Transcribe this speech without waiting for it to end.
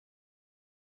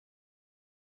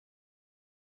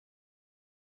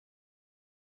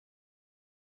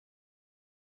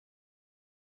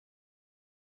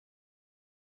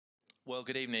Well,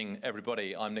 good evening,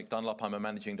 everybody. I'm Nick Dunlop. I'm a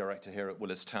managing director here at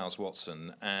Willis Towers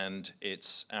Watson, and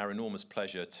it's our enormous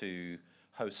pleasure to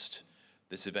host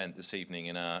this event this evening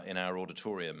in our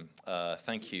auditorium.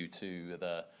 Thank you to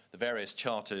the various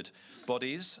chartered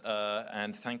bodies,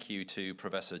 and thank you to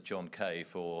Professor John Kay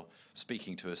for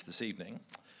speaking to us this evening.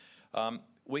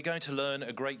 We're going to learn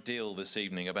a great deal this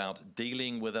evening about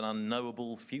dealing with an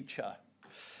unknowable future.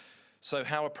 So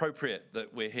how appropriate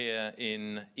that we're here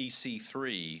in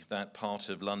EC3, that part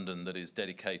of London that is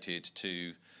dedicated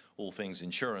to all things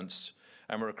insurance,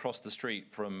 and we're across the street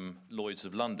from Lloyd's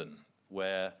of London,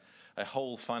 where a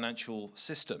whole financial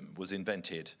system was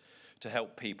invented to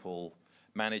help people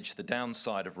manage the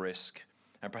downside of risk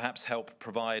and perhaps help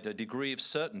provide a degree of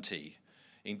certainty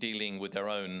in dealing with their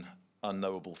own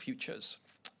unknowable futures.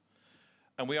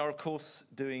 And we are, of course,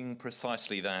 doing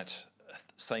precisely that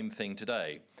same thing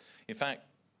today. In fact,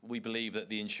 we believe that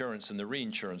the insurance and the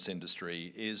reinsurance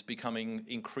industry is becoming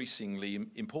increasingly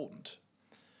important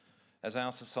as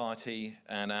our society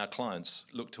and our clients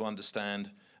look to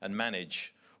understand and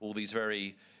manage all these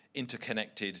very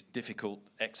interconnected, difficult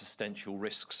existential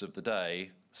risks of the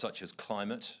day, such as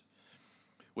climate.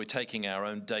 We're taking our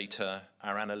own data,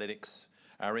 our analytics,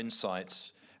 our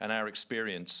insights, and our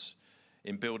experience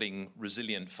in building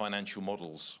resilient financial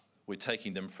models. We're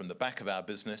taking them from the back of our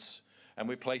business and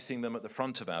we're placing them at the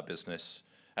front of our business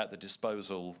at the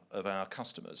disposal of our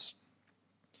customers.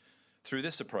 Through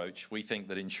this approach, we think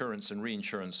that insurance and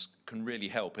reinsurance can really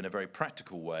help in a very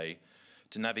practical way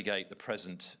to navigate the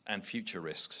present and future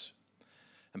risks,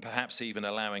 and perhaps even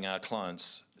allowing our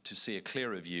clients to see a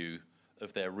clearer view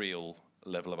of their real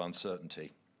level of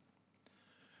uncertainty.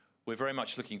 We're very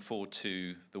much looking forward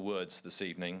to the words this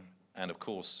evening, and of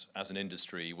course, as an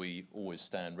industry, we always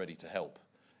stand ready to help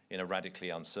in a radically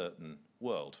uncertain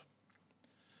world.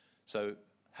 So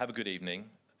have a good evening.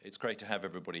 It's great to have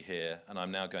everybody here, and I'm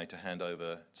now going to hand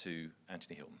over to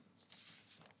Anthony Hilton.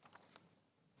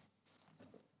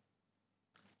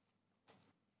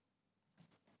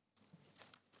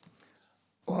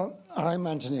 Well, I'm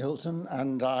Anthony Hilton,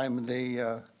 and I'm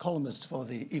the columnist for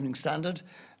the Evening Standard,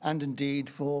 and indeed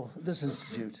for this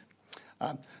institute.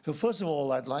 So first of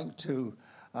all, I'd like to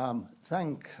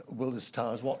thank Willis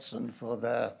Towers Watson for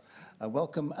their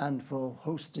welcome and for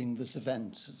hosting this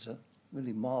event. It's a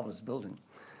really marvelous building.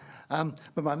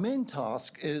 But my main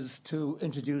task is to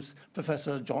introduce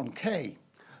Professor John Kay,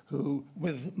 who,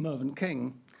 with Mervyn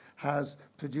King, has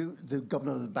produced, the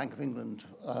Governor of the Bank of England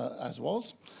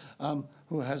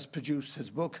who has produced his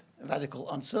book,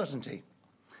 Radical Uncertainty,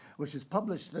 which is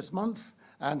published this month,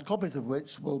 and copies of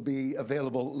which will be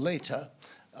available later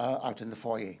out in the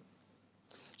foyer.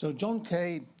 So John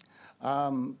Kay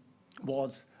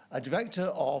was a director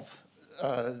of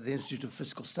the Institute of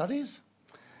Fiscal Studies.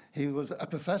 He was a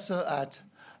professor at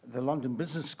the London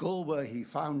Business School, where he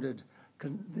founded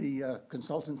the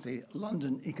consultancy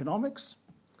London Economics.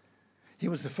 He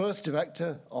was the first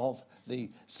director of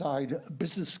the Side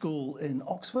Business School in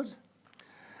Oxford.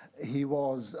 He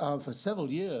was, for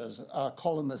several years, a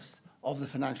columnist of the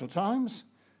Financial Times.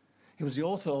 He was the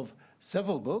author of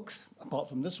several books, apart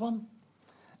from this one,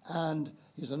 and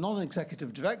he's a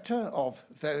non-executive director of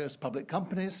various public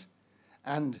companies,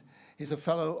 and he's a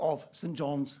fellow of St.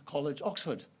 John's College,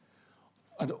 Oxford.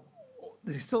 And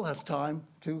he still has time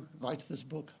to write this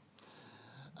book.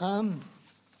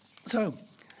 So,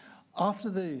 after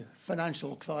the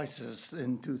financial crisis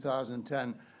in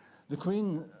 2010, the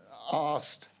Queen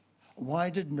asked, why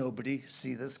did nobody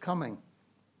see this coming?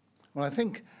 Well, I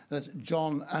think that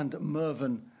John and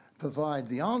Mervyn provide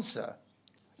the answer,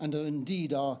 and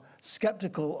indeed are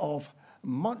skeptical of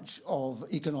much of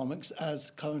economics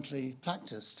as currently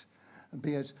practiced,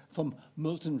 be it from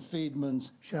Milton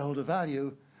Friedman's shareholder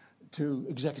value to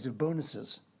executive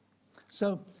bonuses.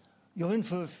 So you're in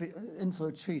for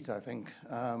a treat, I think,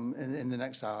 in the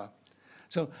next hour.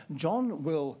 So John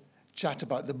will chat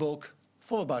about the book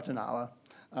for about an hour,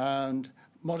 and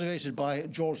moderated by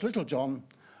George Littlejohn,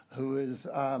 who is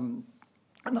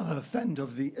another friend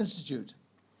of the Institute.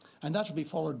 And that will be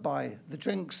followed by the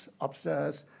drinks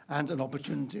upstairs and an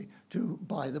opportunity to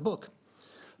buy the book.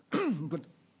 But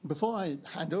before I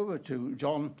hand over to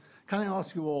John, can I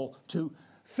ask you all to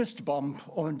fist bump,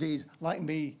 or indeed, like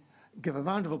me, give a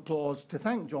round of applause to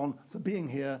thank John for being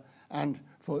here and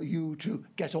for you to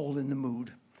get all in the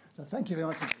mood. So thank you very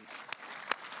much indeed.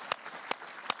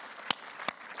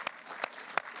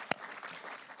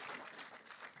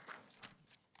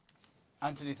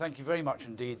 Anthony, thank you very much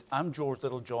indeed. I'm George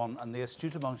Littlejohn, and the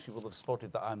astute amongst you will have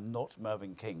spotted that I'm not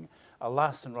Mervyn King.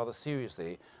 Alas, and rather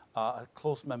seriously, a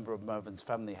close member of Mervyn's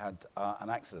family had an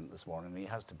accident this morning. He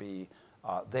has to be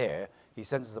there. He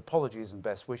sends his apologies and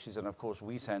best wishes, and of course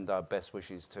we send our best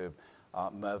wishes to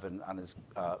Mervyn and his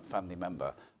family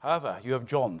member. However, you have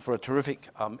John for a terrific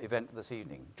event this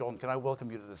evening. John, can I welcome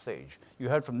you to the stage? You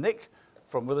heard from Nick,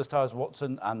 from Willis Towers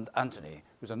Watson, and Anthony,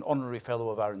 who's an honorary fellow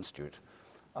of our institute.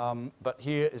 But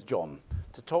here is John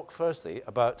to talk firstly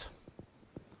about,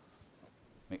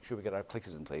 make sure we get our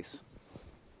clickers in place.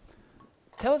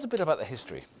 Tell us a bit about the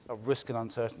history of risk and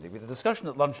uncertainty. We had a discussion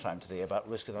at lunchtime today about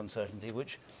risk and uncertainty,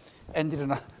 which ended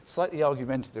in a slightly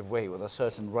argumentative way with a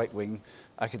certain right-wing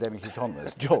academic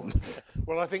economist. John.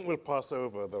 Well, I think we'll pass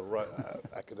over the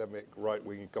academic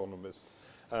right-wing economist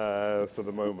for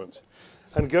the moment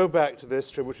and go back to the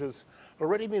history, which has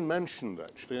already been mentioned,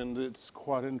 actually, and it's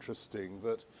quite interesting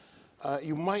that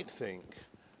you might think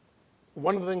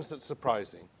one of the things that's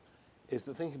surprising is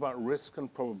that thinking about risk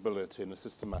and probability in a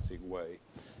systematic way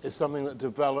is something that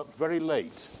developed very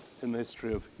late in the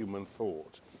history of human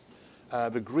thought.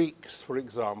 The Greeks, for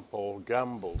example,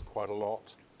 gambled quite a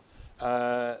lot.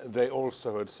 They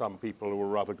also had some people who were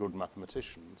rather good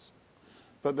mathematicians,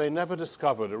 but they never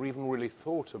discovered or even really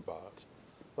thought about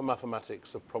the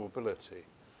mathematics of probability,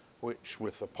 which,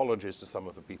 with apologies to some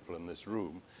of the people in this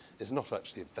room, is not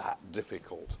actually that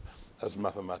difficult as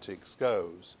mathematics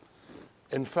goes.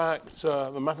 In fact,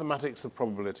 the mathematics of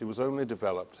probability was only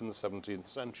developed in the 17th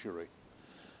century.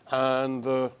 And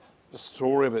the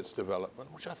story of its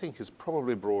development, which I think is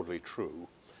probably broadly true,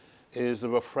 is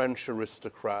of a French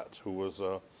aristocrat who was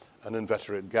an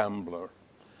inveterate gambler,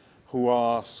 who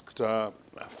asked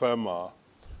Fermat,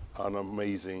 an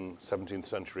amazing 17th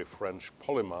century French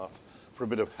polymath, for a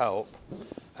bit of help.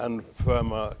 And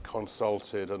Fermat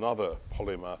consulted another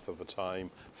polymath of the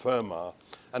time, Fermat,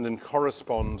 and in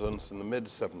correspondence in the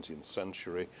mid-17th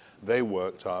century, they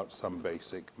worked out some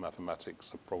basic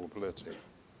mathematics of probability.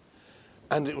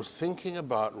 And it was thinking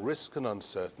about risk and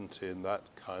uncertainty in that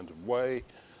kind of way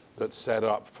that set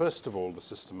up, first of all, the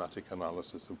systematic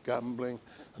analysis of gambling,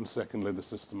 and secondly, the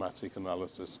systematic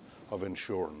analysis of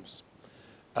insurance.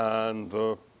 And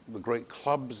the great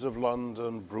clubs of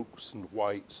London, Brooks and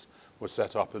White's, were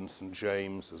set up in St.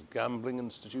 James as gambling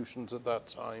institutions at that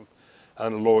time,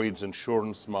 and Lloyd's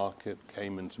insurance market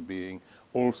came into being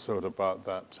also at about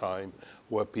that time,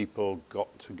 where people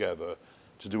got together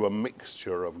to do a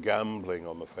mixture of gambling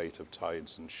on the fate of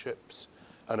tides and ships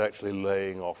and actually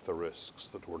laying off the risks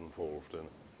that were involved in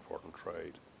foreign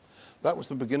trade. That was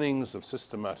the beginnings of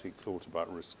systematic thought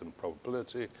about risk and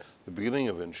probability, the beginning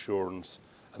of insurance,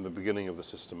 and the beginning of the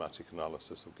systematic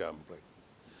analysis of gambling.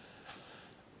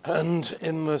 And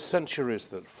in the centuries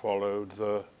that followed,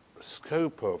 the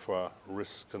scope of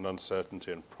risk and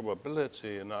uncertainty and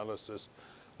probability analysis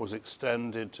was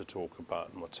extended to talk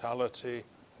about mortality,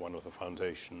 one of the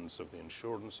foundations of the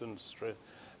insurance industry,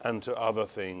 and to other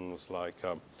things like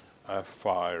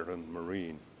fire and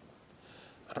marine.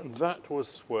 And that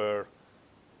was where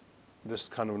this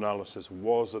kind of analysis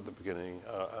was at the beginning,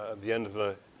 at the end of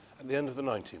the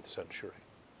 19th century.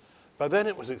 By then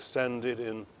it was extended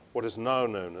in what is now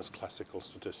known as classical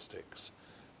statistics,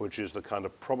 which is the kind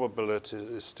of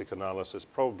probabilistic analysis,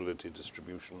 probability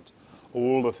distributions,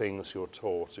 all the things you're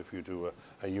taught if you do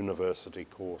a university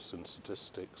course in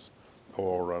statistics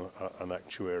or an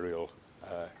actuarial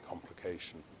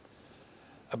complication.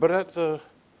 But at the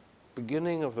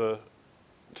beginning of the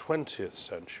 20th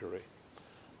century,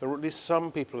 there were at least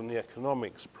some people in the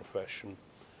economics profession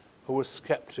who were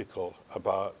skeptical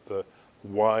about the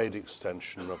wide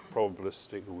extension of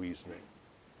probabilistic reasoning.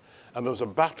 And there was a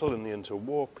battle in the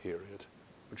interwar period,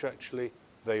 which actually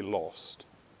they lost.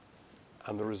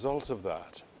 And the result of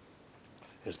that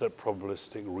is that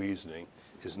probabilistic reasoning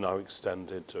is now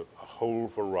extended to a whole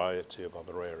variety of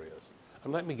other areas.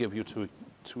 And let me give you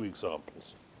two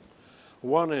examples.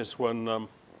 One is when the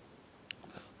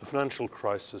financial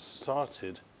crisis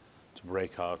started to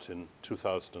break out in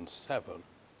 2007,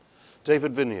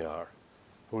 David Viniar,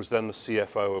 who was then the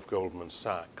CFO of Goldman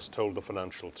Sachs, told the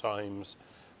Financial Times,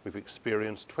 "We've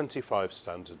experienced 25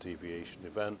 standard deviation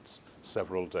events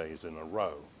several days in a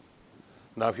row."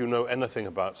 Now, if you know anything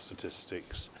about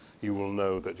statistics, you will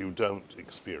know that you don't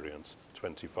experience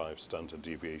 25 standard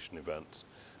deviation events,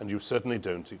 and you certainly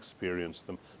don't experience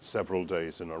them several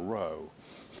days in a row.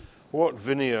 What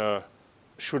Viniar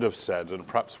should have said, and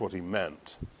perhaps what he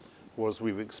meant, was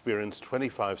we've experienced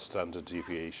 25 standard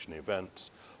deviation events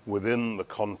within the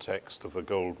context of the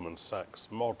Goldman Sachs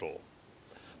model.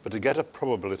 But to get a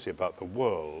probability about the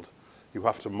world, you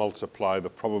have to multiply the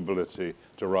probability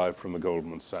derived from the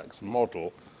Goldman Sachs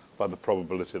model by the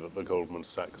probability that the Goldman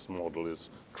Sachs model is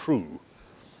true.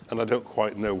 And I don't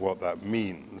quite know what that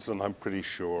means, and I'm pretty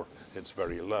sure it's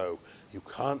very low. You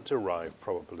can't derive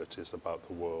probabilities about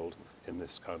the world in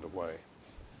this kind of way.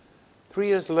 3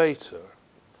 years later,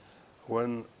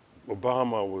 when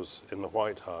Obama was in the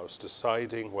White House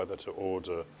deciding whether to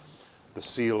order the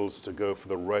SEALs to go for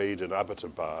the raid in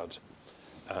Abbottabad,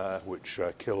 which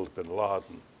killed bin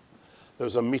Laden, there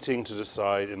was a meeting to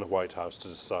decide in the White House to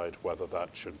decide whether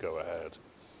that should go ahead.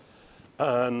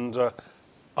 And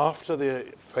after the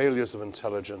failures of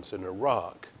intelligence in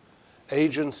Iraq,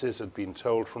 agencies had been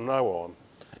told from now on,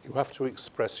 you have to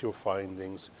express your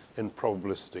findings in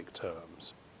probabilistic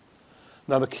terms.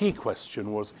 Now, the key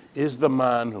question was, is the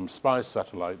man whom spy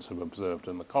satellites have observed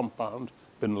in the compound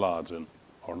bin Laden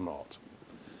or not?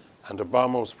 And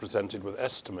Obama was presented with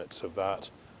estimates of that,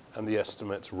 and the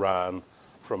estimates ran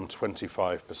from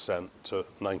 25% to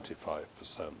 95%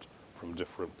 from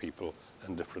different people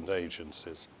and different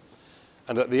agencies.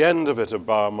 And at the end of it,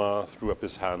 Obama threw up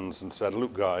his hands and said,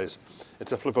 look, guys,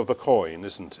 it's a flip of the coin,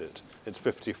 isn't it? It's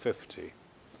 50-50,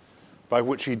 by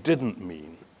which he didn't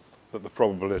mean that the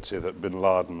probability that bin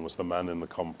Laden was the man in the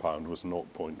compound was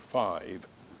 0.5.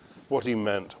 What he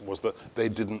meant was that they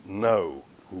didn't know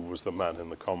who was the man in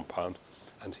the compound,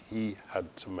 and he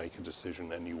had to make a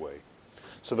decision anyway.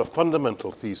 So the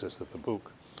fundamental thesis of the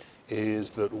book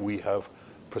is that we have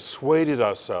persuaded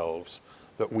ourselves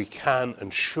that we can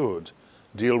and should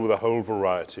deal with a whole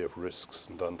variety of risks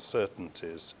and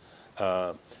uncertainties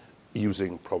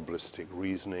using probabilistic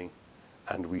reasoning,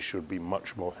 and we should be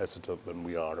much more hesitant than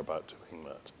we are about doing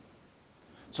that.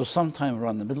 So sometime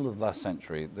around the middle of last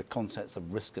century, the concepts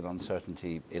of risk and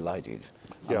uncertainty elided.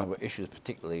 And there were issues,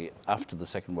 particularly after the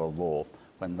Second World War,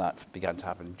 when that began to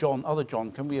happen. John,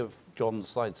 John, can we have John's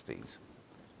slides, please?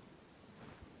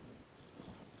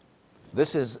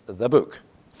 This is the book,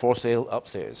 for sale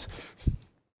upstairs.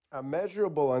 A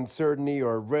measurable uncertainty,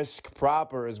 or risk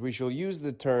proper, as we shall use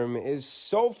the term, is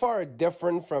so far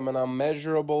different from an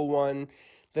unmeasurable one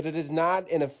that it is not,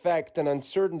 in effect, an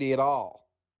uncertainty at all.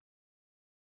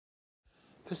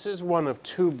 This is one of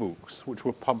two books which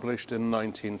were published in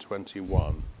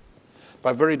 1921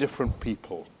 by very different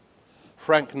people.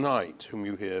 Frank Knight, whom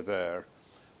you hear there,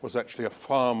 was actually a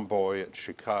farm boy at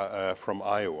Chicago, from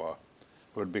Iowa,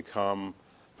 who had become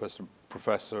first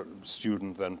professor,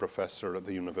 student, then professor at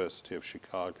the University of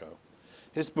Chicago.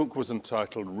 His book was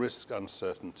entitled Risk,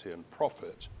 Uncertainty, and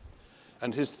Profit,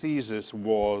 and his thesis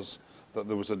was that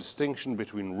there was a distinction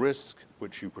between risk,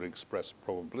 which you could express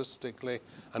probabilistically,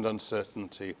 and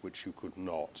uncertainty, which you could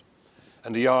not.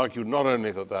 And he argued not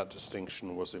only that that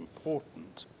distinction was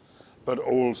important, but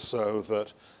also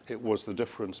that it was the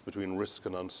difference between risk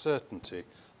and uncertainty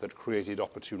that created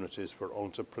opportunities for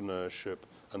entrepreneurship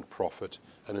and profit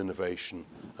and innovation,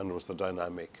 and was the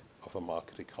dynamic of the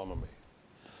market economy.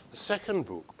 The second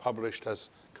book, published as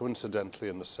coincidentally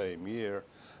in the same year,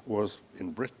 was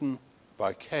in Britain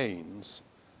by Keynes,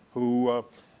 who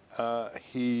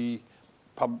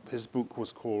his book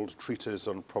was called Treatise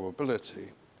on Probability.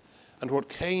 And what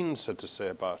Keynes had to say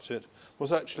about it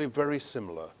was actually very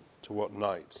similar to what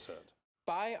Knight said.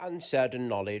 By uncertain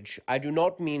knowledge, I do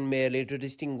not mean merely to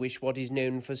distinguish what is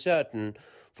known for certain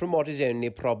from what is only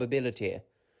probability.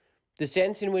 The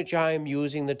sense in which I am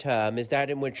using the term is that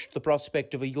in which the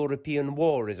prospect of a European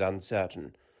war is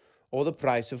uncertain, or the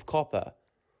price of copper,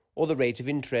 or the rate of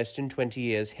interest in 20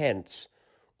 years hence,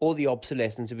 or the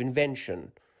obsolescence of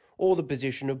invention, or the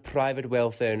position of private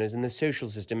wealth owners in the social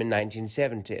system in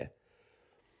 1970.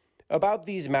 About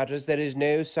these matters there is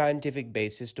no scientific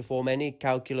basis to form any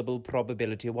calculable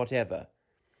probability whatever.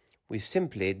 We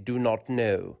simply do not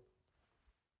know.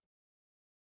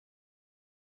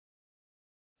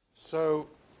 So,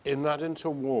 in that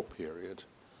interwar period,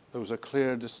 there was a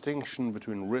clear distinction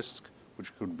between risk,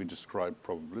 which could be described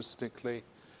probabilistically,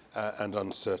 and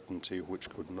uncertainty, which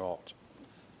could not.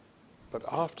 But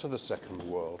after the Second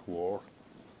World War,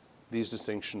 these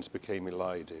distinctions became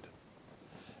elided.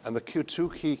 And the two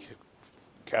key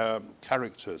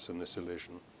characters in this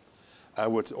elision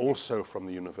were also from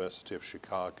the University of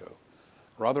Chicago.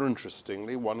 Rather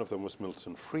interestingly, one of them was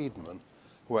Milton Friedman,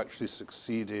 who actually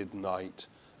succeeded Knight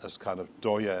as kind of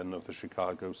doyen of the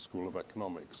Chicago School of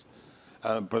Economics.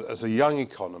 But as a young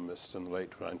economist in the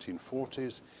late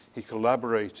 1940s, he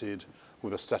collaborated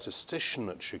with a statistician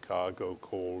at Chicago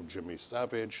called Jimmy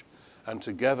Savage, and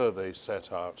together they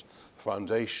set out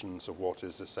foundations of what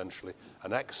is essentially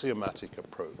an axiomatic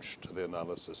approach to the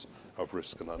analysis of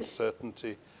risk and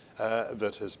uncertainty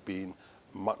that has been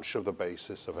much of the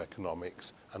basis of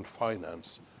economics and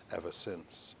finance ever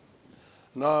since.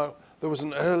 Now, there was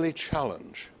an early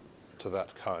challenge to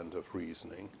that kind of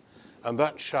reasoning, and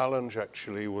that challenge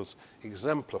actually was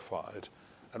exemplified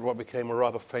at what became a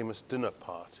rather famous dinner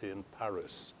party in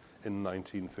Paris in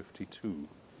 1952,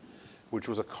 which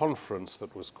was a conference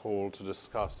that was called to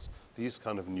discuss these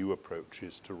kind of new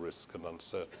approaches to risk and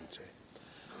uncertainty.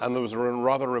 And there was a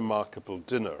rather remarkable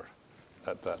dinner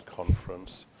at that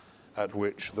conference, at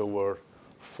which there were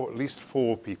at least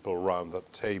 4 people around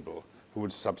that table who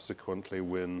would subsequently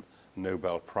win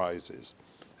Nobel Prizes.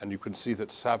 And you can see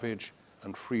that Savage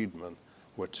and Friedman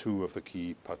were 2 of the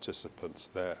key participants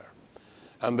there.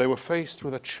 And they were faced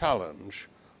with a challenge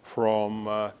from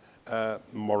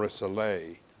Maurice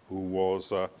Allais, who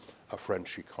was a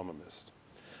French economist.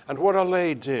 And what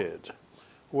Allais did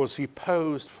was he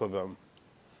posed for them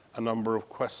a number of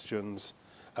questions.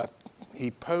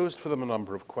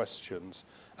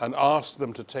 And asked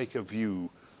them to take a view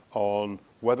on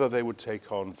whether they would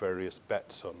take on various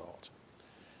bets or not.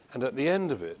 And at the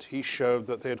end of it, he showed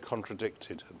that they had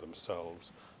contradicted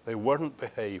themselves. They weren't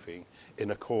behaving in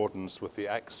accordance with the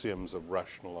axioms of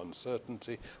rational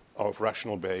uncertainty, of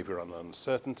rational behavior and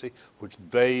uncertainty, which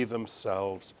they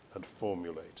themselves had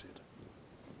formulated.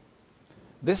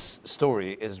 This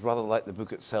story is rather like the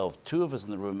book itself. 2 of us in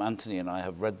the room, Anthony and I,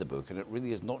 have read the book, and it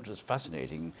really is not just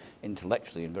fascinating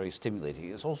intellectually and very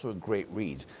stimulating, it's also a great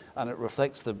read, and it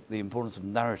reflects the importance of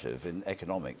narrative in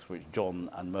economics, which John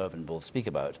and Mervyn both speak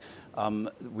about.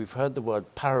 We've heard the word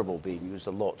parable being used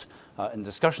a lot in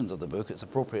discussions of the book. It's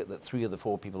appropriate that 3 of the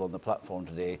 4 people on the platform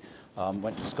today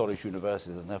went to Scottish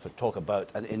universities and therefore talk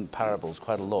about and in parables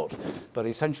quite a lot. But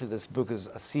essentially this book is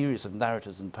a series of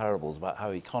narratives and parables about how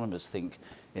economists think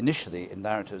initially in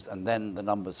narratives, and then the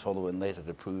numbers follow in later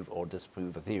to prove or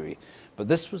disprove a theory. But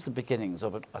this was the beginnings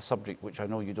of a subject which I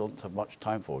know you don't have much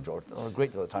time for, George, or a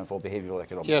great deal of time for, behavioural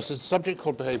economics. Yes, it's a subject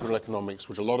called behavioural economics,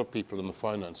 which a lot of people in the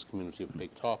finance community have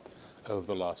picked up over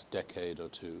the last decade or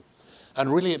 2.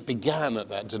 And really it began at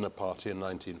that dinner party in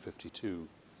 1952.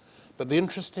 But the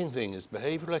interesting thing is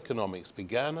behavioural economics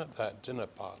began at that dinner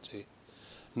party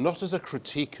not as a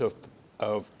critique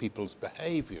of people's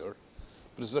behaviour,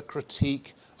 but as a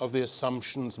critique of the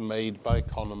assumptions made by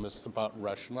economists about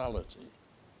rationality.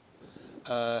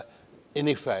 In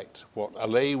effect, what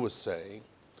Allais was saying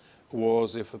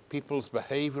was if the people's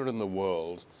behavior in the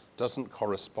world doesn't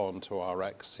correspond to our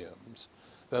axioms,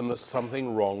 then there's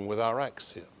something wrong with our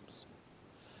axioms.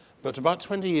 But about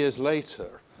 20 years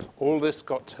later, all this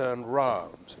got turned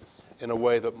round in a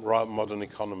way that modern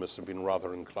economists have been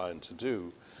rather inclined to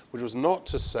do, which was not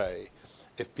to say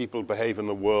if people behave in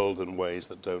the world in ways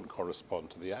that don't correspond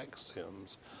to the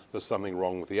axioms, there's something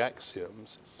wrong with the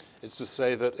axioms. It's to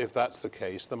say that if that's the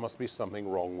case, there must be something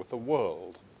wrong with the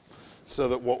world. So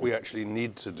that what we actually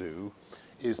need to do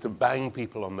is to bang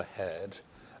people on the head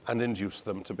and induce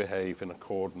them to behave in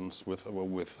accordance with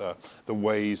the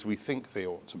ways we think they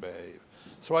ought to behave.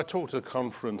 So I talked at a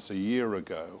conference a year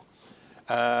ago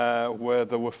where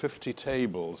there were 50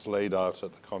 tables laid out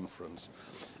at the conference.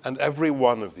 And every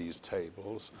one of these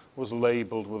tables was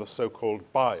labeled with a so-called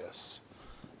bias,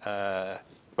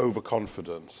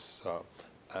 overconfidence,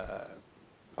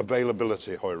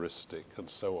 availability heuristic, and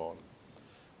so on.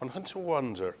 One had to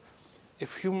wonder,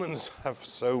 if humans have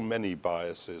so many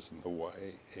biases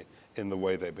in the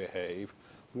way they behave,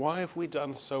 why have we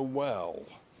done so well?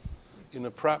 You know,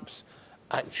 perhaps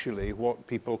actually what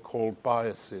people call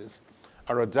biases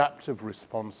are adaptive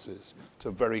responses to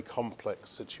very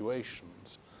complex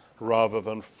situations, rather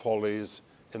than follies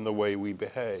in the way we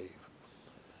behave.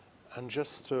 And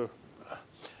just to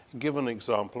give an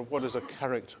example of what is a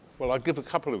character, well, I'll give a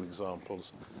couple of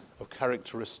examples of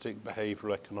characteristic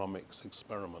behavioral economics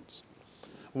experiments.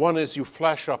 One is you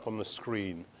flash up on the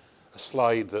screen a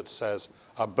slide that says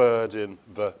a bird in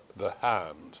the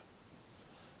hand,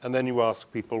 and then you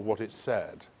ask people what it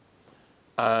said,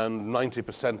 and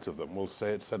 90% of them will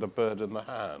say it said a bird in the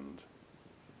hand.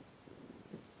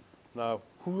 Now,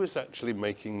 who is actually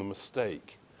making the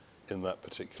mistake in that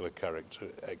particular character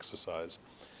exercise?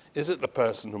 Is it the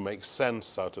person who makes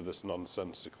sense out of this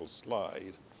nonsensical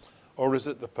slide, or is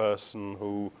it the person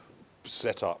who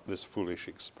set up this foolish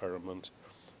experiment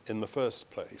in the first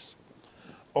place?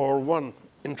 Or one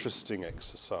interesting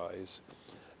exercise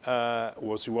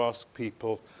was you ask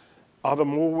people, are there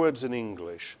more words in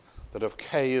English that have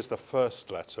K as the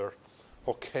first letter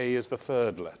or K as the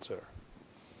third letter?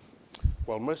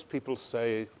 Well, most people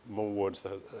say more words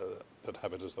that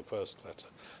have it as the first letter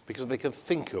because they can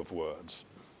think of words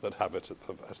that have it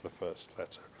as the first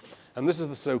letter. And this is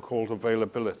the so-called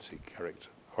availability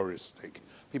heuristic.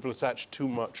 People attach too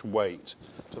much weight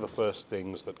to the first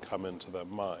things that come into their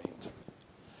mind.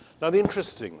 Now, the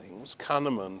interesting thing was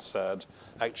Kahneman said,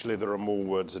 actually, there are more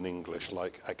words in English,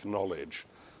 like acknowledge,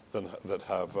 that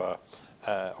have,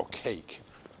 or cake,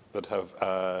 that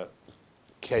have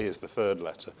K is the third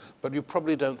letter, but you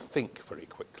probably don't think very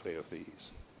quickly of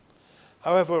these.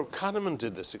 However, Kahneman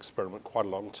did this experiment quite a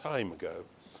long time ago,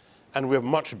 and we have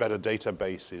much better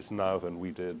databases now than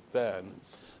we did then.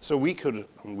 So we could,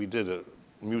 and we did an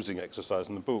amusing exercise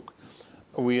in the book,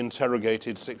 we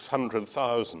interrogated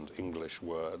 600,000 English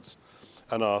words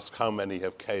and asked how many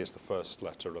have K as the first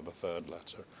letter or the third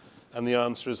letter. And the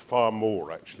answer is far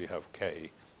more actually have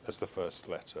K as the first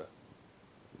letter.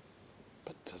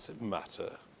 But does it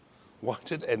matter? Why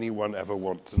did anyone ever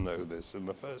want to know this in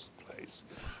the first place?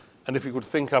 And if you could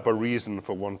think up a reason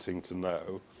for wanting to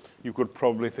know, you could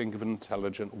probably think of an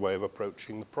intelligent way of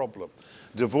approaching the problem.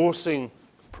 Divorcing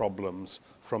problems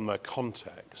from their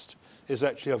context is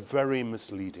actually a very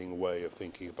misleading way of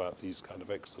thinking about these kind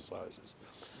of exercises.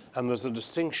 And there's a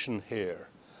distinction here.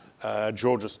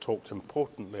 George has talked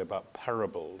importantly about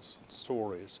parables and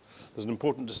stories. There's an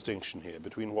important distinction here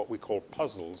between what we call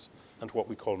puzzles and what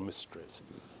we call mysteries.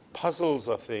 Puzzles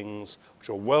are things which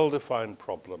are well-defined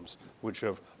problems which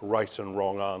have right and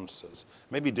wrong answers.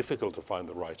 It may be difficult to find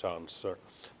the right answer,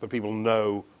 but people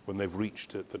know when they've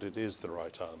reached it that it is the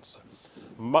right answer.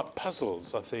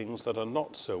 Puzzles are things that are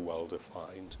not so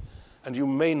well-defined, and you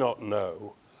may not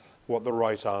know what the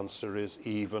right answer is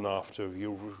even after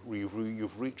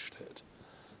you've reached it.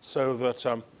 So that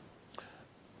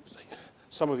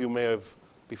some of you may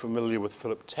be familiar with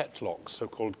Philip Tetlock's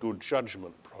so-called good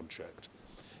judgment project,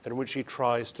 in which he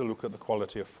tries to look at the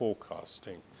quality of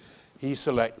forecasting. He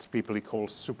selects people he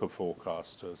calls super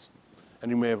forecasters.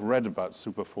 And you may have read about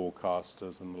super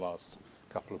forecasters in the last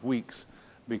couple of weeks,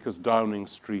 because Downing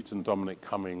Street and Dominic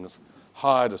Cummings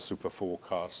hired a super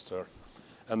forecaster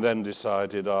and then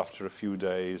decided after a few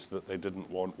days that they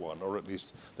didn't want one, or at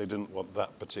least they didn't want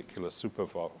that particular super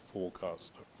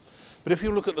forecaster. But if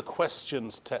you look at the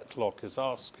questions Tetlock is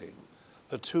asking,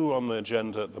 there are two on the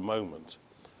agenda at the moment.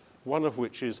 One of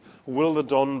which is, will the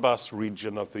Donbas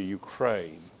region of the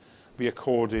Ukraine be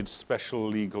accorded special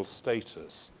legal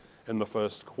status in the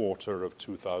first quarter of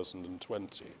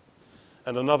 2020?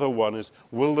 And another one is,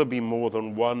 will there be more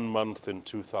than 1 month in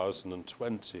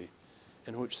 2020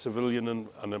 in which civilian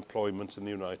unemployment in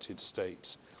the United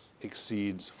States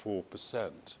exceeds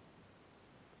 4%?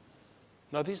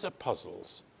 Now, these are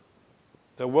puzzles.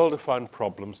 They're well-defined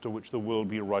problems to which there will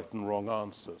be right and wrong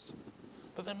answers.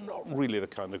 But they're not really the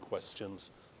kind of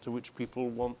questions to which people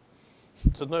want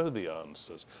to know the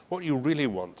answers. What you really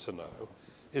want to know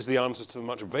is the answer to the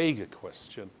much vaguer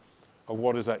question of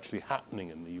what is actually happening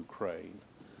in the Ukraine,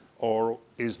 or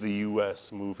is the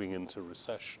US moving into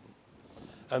recession?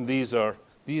 And these are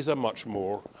much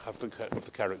more, have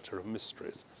the character of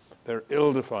mysteries. They're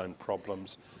ill-defined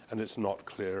problems, and it's not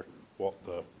clear what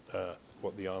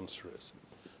the answer is.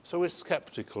 So we're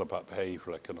skeptical about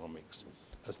behavioral economics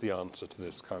as the answer to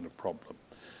this kind of problem.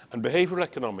 And behavioral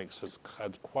economics has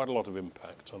had quite a lot of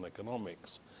impact on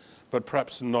economics, but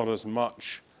perhaps not as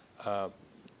much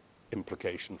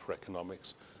implication for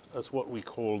economics as what we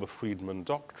call the Friedman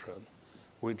doctrine,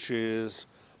 which is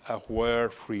where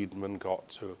Friedman got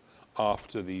to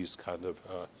after these kind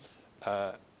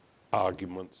of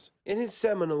arguments. In his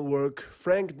seminal work,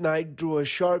 Frank Knight drew a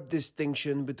sharp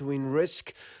distinction between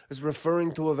risk as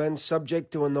referring to events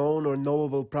subject to a known or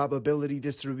knowable probability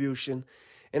distribution,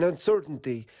 and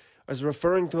uncertainty as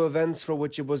referring to events for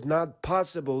which it was not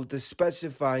possible to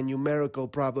specify numerical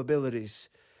probabilities.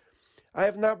 I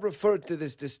have not referred to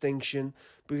this distinction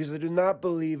because I do not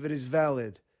believe it is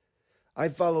valid. I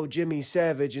follow Jimmy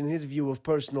Savage in his view of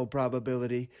personal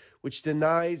probability, which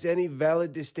denies any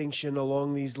valid distinction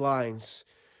along these lines.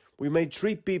 We may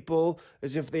treat people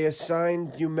as if they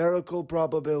assigned numerical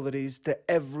probabilities to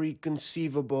every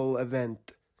conceivable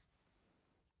event.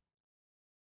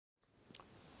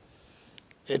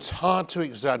 It's hard to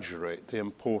exaggerate the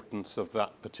importance of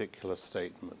that particular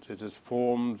statement. It has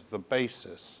formed the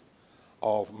basis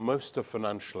of most of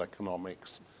financial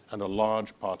economics and a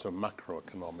large part of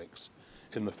macroeconomics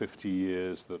in the 50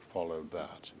 years that followed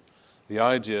that. The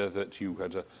idea that you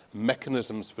had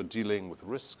mechanisms for dealing with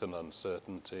risk and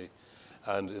uncertainty,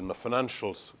 and in the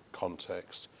financial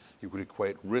context, you could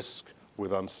equate risk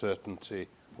with uncertainty,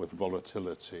 with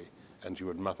volatility, and you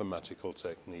had mathematical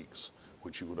techniques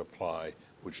which you would apply,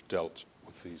 which dealt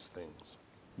with these things.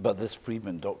 But this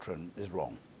Friedman doctrine is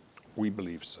wrong. We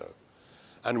believe so.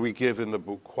 And we give in the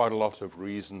book quite a lot of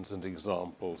reasons and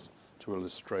examples to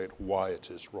illustrate why it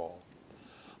is wrong.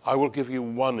 I will give you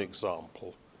one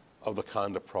example of the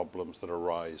kind of problems that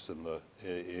arise in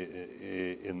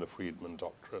the Friedman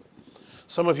doctrine.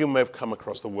 Some of you may have come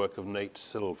across the work of Nate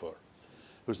Silver,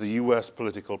 who's the US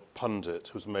political pundit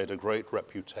who's made a great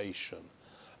reputation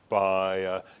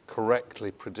by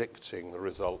correctly predicting the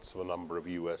results of a number of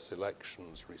US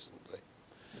elections recently.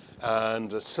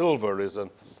 And Silver is an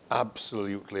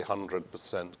absolutely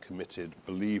 100% committed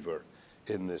believer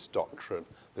in this doctrine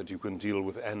that you can deal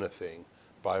with anything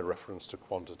by reference to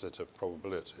quantitative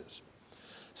probabilities.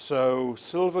 So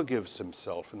Silver gives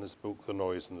himself, in his book, The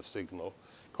Noise and the Signal,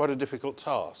 quite a difficult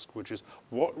task, which is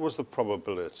what was the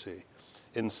probability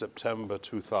in September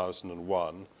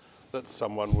 2001 that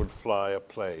someone would fly a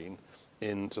plane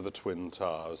into the Twin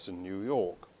Towers in New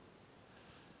York?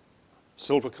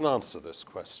 Silver can answer this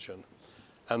question,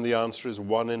 and the answer is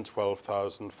 1 in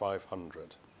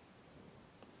 12,500.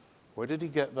 Where did he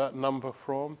get that number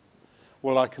from?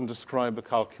 Well, I can describe the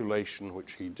calculation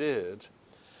which he did,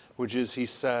 which is he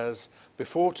says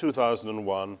before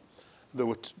 2001, there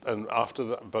were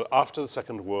but after the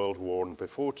Second World War and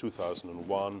before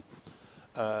 2001,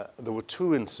 there were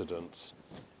 2 incidents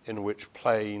in which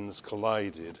planes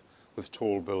collided with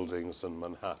tall buildings in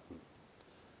Manhattan.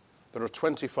 There are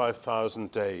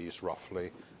 25,000 days,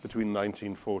 roughly, between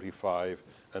 1945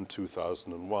 and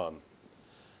 2001.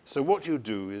 So what you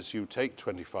do is you take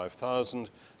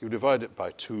 25,000, you divide it by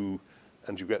 2,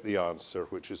 and you get the answer,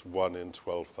 which is 1 in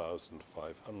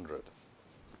 12,500.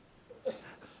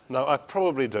 Now, I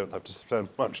probably don't have to spend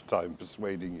much time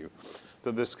persuading you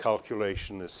that this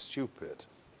calculation is stupid.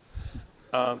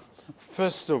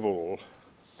 First of all,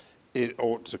 it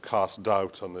ought to cast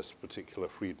doubt on this particular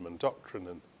Friedman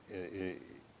doctrine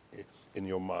in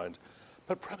your mind.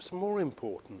 But perhaps more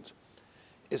important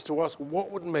is to ask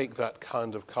what would make that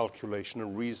kind of calculation a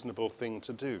reasonable thing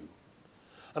to do.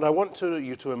 And I want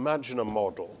you to imagine a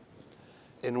model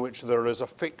in which there is a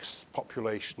fixed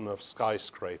population of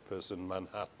skyscrapers in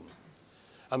Manhattan.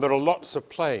 And there are lots of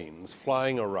planes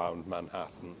flying around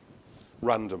Manhattan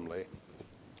randomly.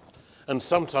 And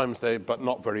sometimes but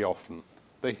not very often,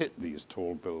 they hit these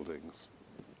tall buildings.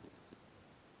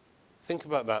 Think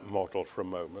about that model for a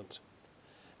moment.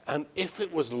 And if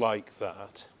it was like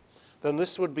that, then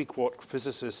this would be what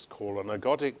physicists call an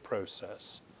ergodic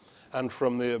process. And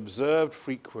from the observed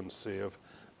frequency of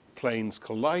planes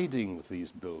colliding with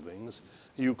these buildings,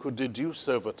 you could deduce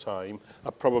over time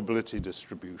a probability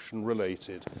distribution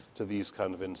related to these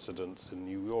kind of incidents in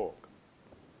New York.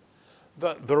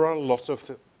 There are a lot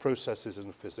of processes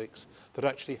in physics that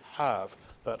actually have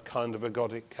that kind of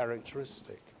ergodic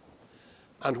characteristic.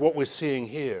 And what we're seeing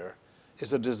here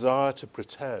is a desire to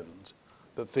pretend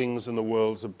that things in the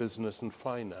worlds of business and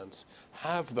finance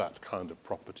have that kind of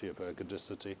property of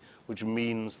ergodicity, which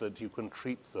means that you can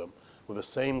treat them with the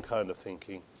same kind of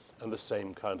thinking and the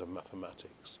same kind of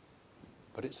mathematics.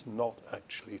 But it's not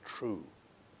actually true.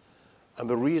 And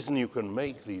the reason you can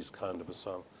make these kind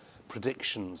of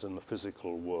predictions in the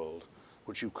physical world,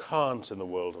 which you can't in the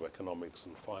world of economics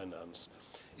and finance,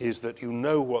 is that you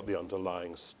know what the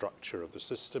underlying structure of the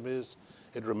system is,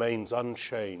 it remains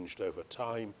unchanged over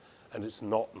time, and it's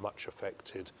not much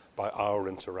affected by our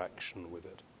interaction with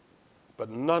it. But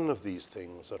none of these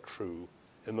things are true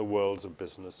in the worlds of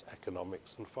business,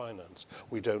 economics, and finance.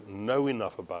 We don't know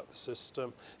enough about the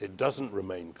system, it doesn't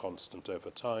remain constant over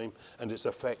time, and it's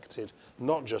affected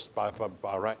not just by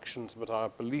our actions, but our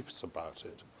beliefs about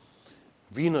it.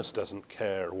 Venus doesn't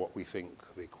care what we think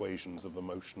the equations of the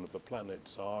motion of the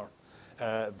planets are.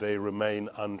 They remain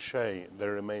unchanged, they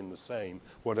remain the same,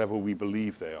 whatever we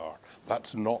believe they are.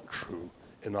 That's not true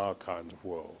in our kind of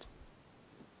world.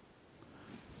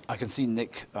 I can see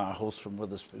Nick Holstrom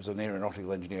with us, who's an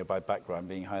aeronautical engineer by background,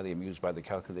 being highly amused by the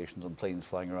calculations on planes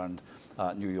flying around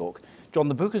New York. John,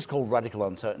 the book is called Radical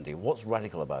Uncertainty. What's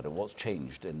radical about it? What's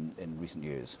changed in recent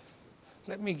years?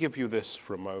 Let me give you this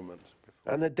for a moment.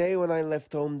 On the day when I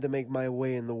left home to make my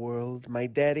way in the world, my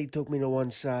daddy took me to one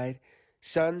side.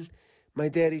 Son, my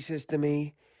daddy says to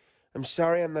me, I'm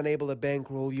sorry I'm not able to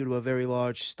bankroll you to a very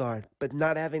large start, but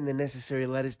not having the necessary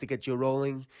letters to get you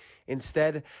rolling.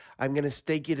 Instead, I'm going to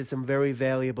stake you to some very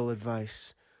valuable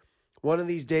advice. One of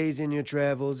these days in your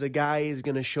travels, a guy is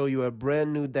going to show you a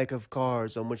brand new deck of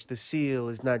cards on which the seal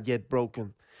is not yet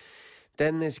broken.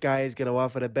 Then this guy is going to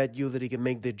offer to bet you that he can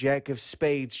make the jack of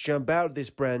spades jump out this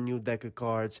brand new deck of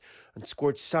cards and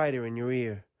squirt cider in your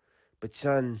ear. But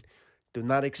son, do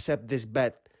not accept this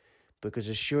bet, because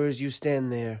as sure as you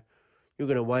stand there, you're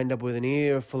going to wind up with an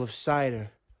ear full of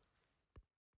cider.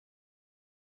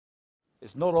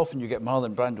 It's not often you get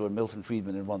Marlon Brando and Milton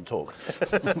Friedman in one talk.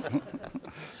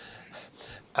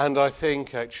 And I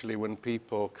think, actually, when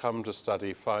people come to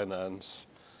study finance,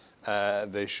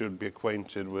 they should be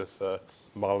acquainted with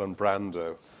Marlon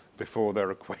Brando before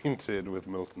they're acquainted with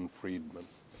Milton Friedman.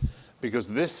 Because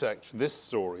this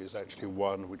story is actually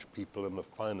one which people in the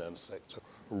finance sector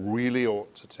really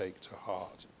ought to take to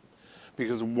heart.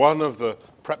 Because one of the,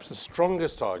 perhaps the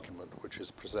strongest argument which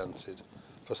is presented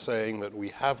for saying that we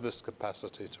have this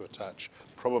capacity to attach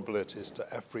probabilities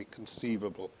to every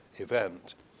conceivable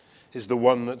event is the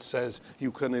one that says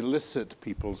you can elicit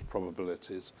people's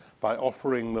probabilities by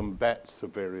offering them bets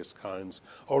of various kinds,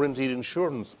 or indeed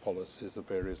insurance policies of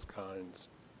various kinds.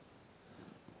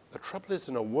 The trouble is,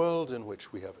 in a world in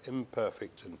which we have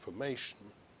imperfect information,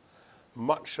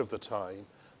 much of the time,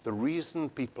 the reason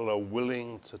people are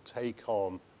willing to take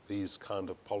on these kind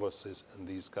of policies and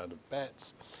these kind of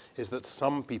bets is that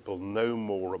some people know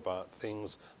more about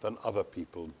things than other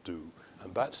people do.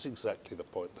 And that's exactly the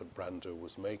point that Brando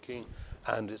was making,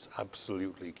 and it's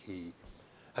absolutely key.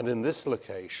 And in this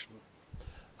location,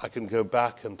 I can go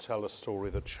back and tell a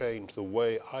story that changed the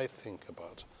way I think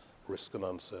about risk and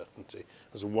uncertainty.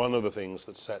 It was one of the things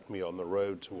that set me on the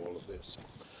road to all of this,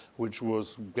 which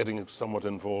was getting somewhat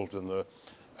involved in a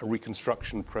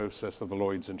reconstruction process of the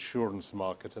Lloyd's insurance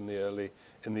market in the early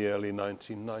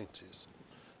 1990s,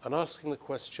 and asking the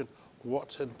question,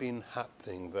 what had been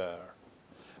happening there?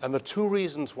 And the two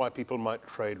reasons why people might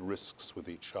trade risks with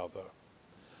each other.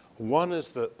 One is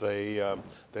that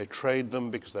they trade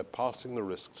them because they're passing the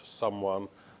risk to someone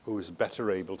who is better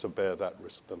able to bear that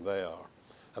risk than they are.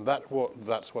 And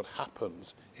that's what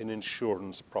happens in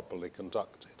insurance properly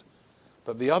conducted.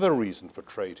 But the other reason for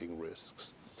trading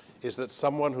risks is that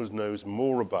someone who knows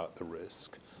more about the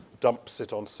risk dumps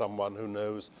it on someone who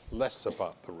knows less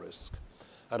about the risk.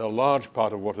 And a large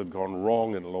part of what had gone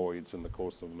wrong in Lloyd's in the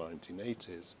course of the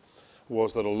 1980s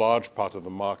was that a large part of the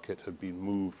market had been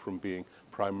moved from being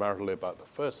primarily about the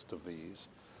first of these,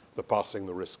 the passing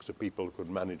the risk to people who could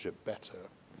manage it better,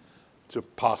 to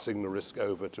passing the risk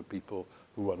over to people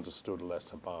who understood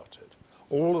less about it.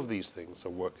 All of these things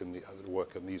work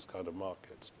in these kind of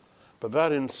markets. But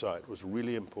that insight was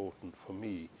really important for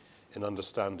me in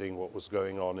understanding what was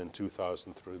going on in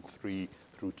 2003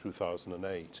 through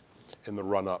 2008 in the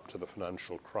run-up to the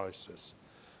financial crisis,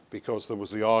 because there was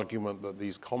the argument that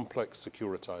these complex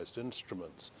securitized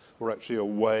instruments were actually a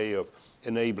way of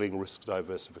enabling risk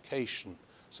diversification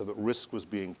so that risk was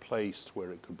being placed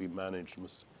where it could be managed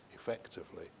most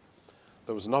effectively.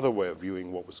 There was another way of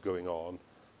viewing what was going on,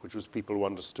 which was people who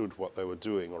understood what they were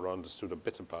doing or understood a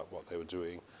bit about what they were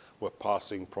doing were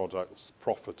passing products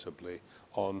profitably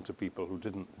on to people who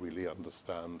didn't really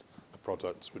understand the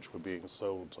products which were being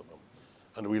sold to them.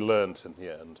 And we learned in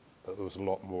the end that there was a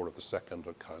lot more of the second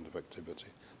kind of activity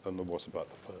than there was about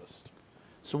the first.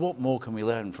 So what more can we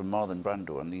learn from Marlon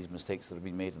Brando and these mistakes that have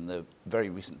been made in the very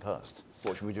recent past?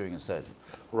 What should we be doing instead?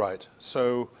 Right.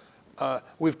 So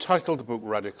we've titled the book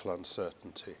Radical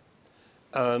Uncertainty.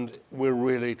 And we're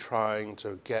really trying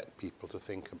to get people to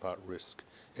think about risk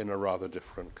in a rather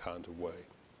different kind of way.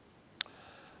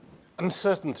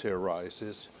 Uncertainty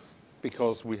arises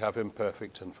because we have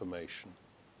imperfect information.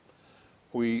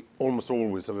 We almost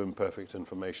always have imperfect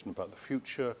information about the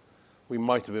future. We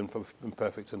might have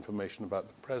imperfect information about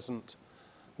the present.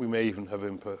 We may even have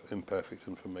imperfect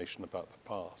information about the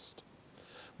past.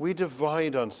 We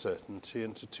divide uncertainty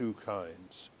into two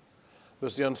kinds.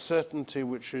 There's the uncertainty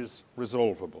which is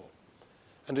resolvable,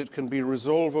 and it can be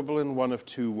resolvable in one of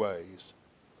two ways.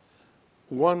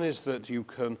 One is that you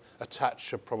can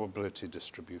attach a probability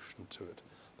distribution to it.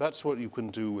 That's what you can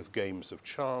do with games of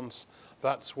chance.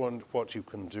 That's what you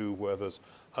can do where there's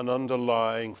an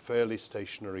underlying fairly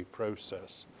stationary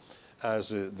process, as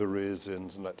there is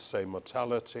in, let's say,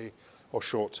 mortality or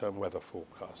short-term weather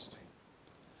forecasting.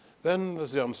 Then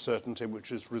there's the uncertainty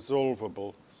which is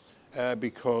resolvable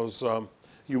because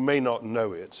you may not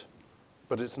know it,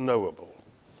 but it's knowable.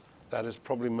 That is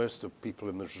probably most of people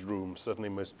in this room, certainly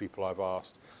most people I've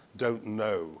asked, don't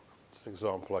know. It's an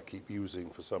example I keep using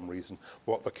for some reason,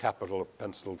 what the capital of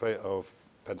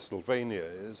Pennsylvania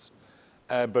is.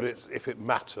 But if it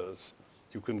matters,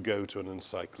 you can go to an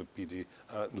encyclopedia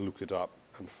and look it up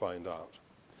and find out.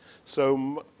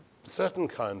 So certain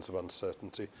kinds of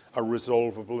uncertainty are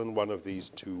resolvable in one of these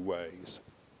two ways.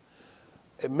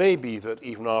 It may be that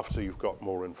even after you've got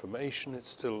more information, it's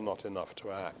still not enough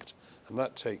to act. And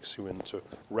that takes you into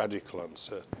radical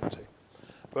uncertainty.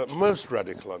 But most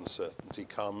radical uncertainty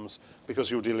comes because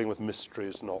you're dealing with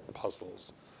mysteries, not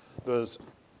puzzles. There's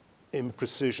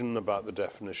imprecision about the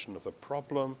definition of the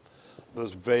problem.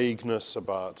 There's vagueness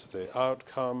about the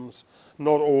outcomes.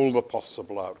 Not all the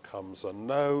possible outcomes are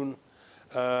known.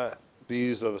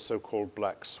 These are the so-called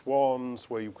black swans,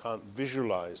 where you can't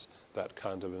visualize that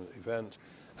kind of an event.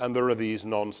 And there are these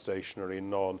non-stationary,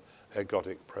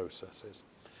 non-ergodic processes.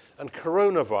 And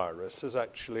coronavirus is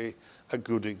actually a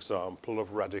good example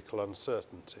of radical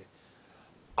uncertainty.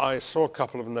 I saw a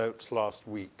couple of notes last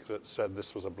week that said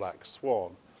this was a black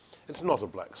swan. It's not a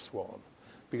black swan,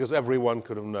 because everyone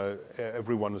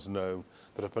has known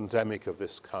that a pandemic of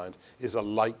this kind is a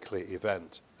likely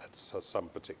event at some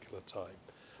particular time.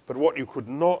 But what you could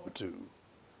not do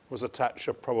was attach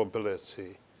a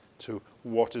probability to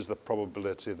what is the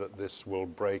probability that this will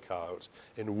break out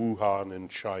in Wuhan in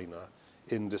China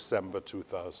in December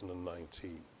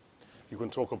 2019. You can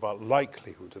talk about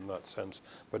likelihood in that sense,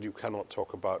 but you cannot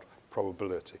talk about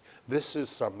probability. This is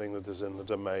something that is in the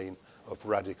domain of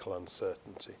radical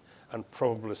uncertainty, and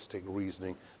probabilistic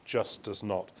reasoning just does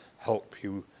not help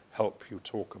you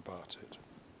talk about it.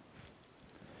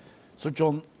 So,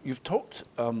 John, you've talked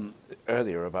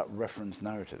earlier about reference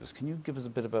narratives. Can you give us a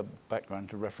bit of a background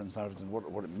to reference narratives and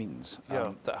what it means,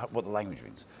 what the language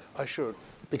means? I should,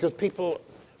 because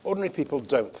ordinary people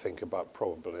don't think about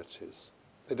probabilities.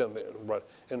 They don't think, right.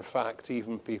 In fact,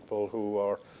 even people who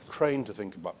are trained to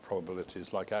think about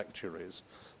probabilities, like actuaries,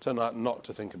 turn out not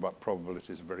to think about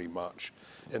probabilities very much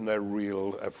in their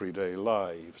real everyday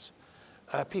lives.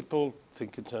 People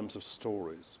think in terms of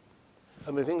stories.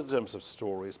 And they think in terms of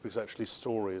stories because actually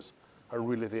stories are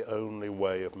really the only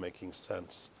way of making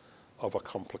sense of a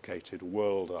complicated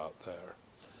world out there.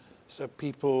 So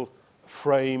people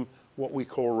frame what we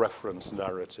call reference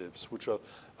narratives, which are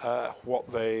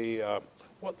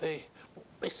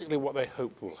basically what they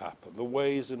hope will happen, the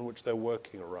ways in which they're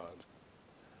working around.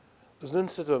 There's an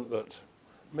incident that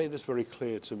made this very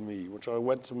clear to me, which I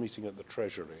went to a meeting at the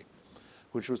Treasury,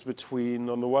 which was between,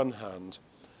 on the one hand,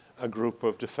 a group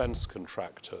of defense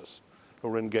contractors who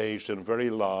were engaged in very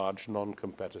large,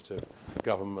 non-competitive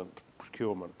government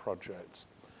procurement projects.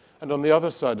 And on the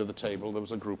other side of the table, there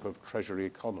was a group of Treasury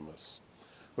economists,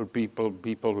 who were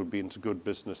people who'd been to good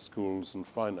business schools and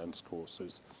finance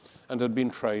courses, and had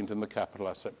been trained in the capital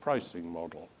asset pricing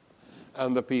model.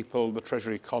 And the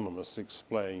Treasury economists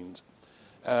explained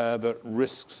that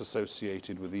risks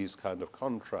associated with these kind of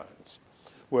contracts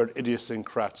were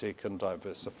idiosyncratic and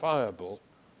diversifiable,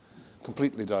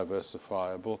 completely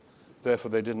diversifiable,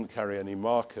 therefore they didn't carry any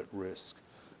market risk,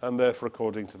 and therefore,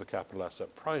 according to the capital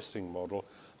asset pricing model,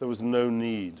 there was no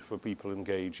need for people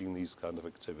engaging in these kind of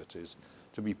activities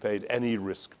to be paid any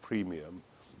risk premium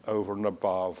over and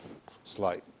above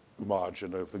slight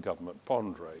margin over the government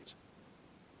bond rate.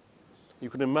 You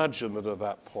can imagine that at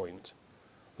that point,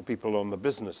 the people on the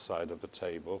business side of the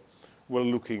table were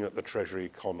looking at the Treasury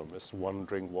economists,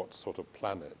 wondering what sort of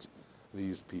planet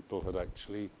these people had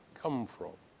actually come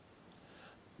from.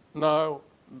 Now,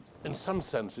 in some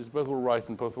senses, both were right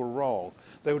and both were wrong.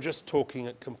 They were just talking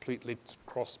at completely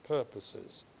cross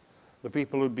purposes. The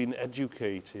people who'd been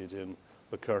educated in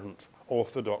the current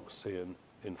orthodoxy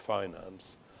in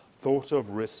finance thought of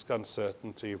risk,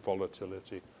 uncertainty,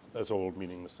 volatility as all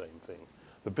meaning the same thing.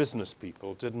 The business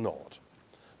people did not.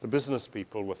 The business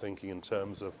people were thinking in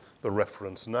terms of the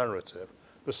reference narrative,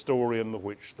 the story in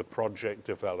which the project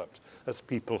developed as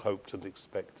people hoped and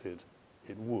expected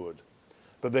it would.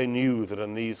 But they knew that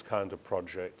in these kind of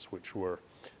projects, which were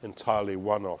entirely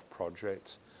one-off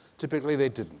projects, typically they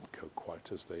didn't go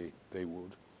quite as they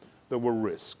would. There were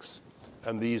risks,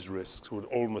 and these risks would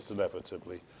almost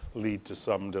inevitably lead to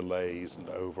some delays and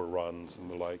overruns and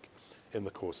the like in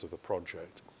the course of the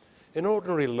project. In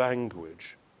ordinary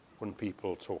language, when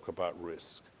people talk about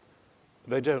risk,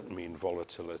 they don't mean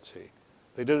volatility.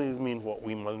 They don't even mean what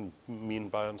we mean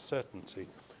by uncertainty.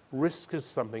 Risk is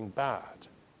something bad.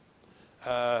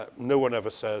 No one ever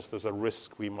says there's a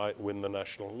risk we might win the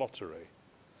national lottery.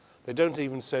 They don't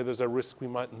even say there's a risk we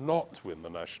might not win the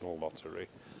national lottery,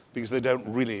 because they don't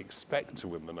really expect to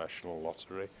win the national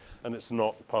lottery, and it's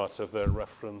not part of their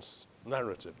reference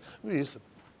narrative.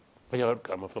 The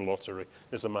outcome of the lottery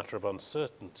is a matter of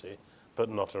uncertainty, but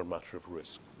not a matter of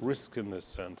risk. Risk in this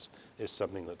sense is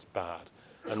something that's bad,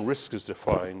 and risk is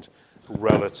defined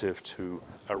relative to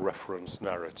a reference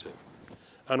narrative.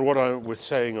 And what I was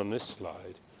saying on this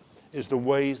slide is the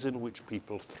ways in which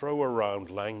people throw around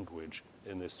language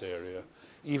in this area,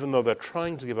 even though they're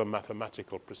trying to give a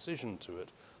mathematical precision to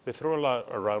it, they throw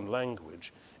around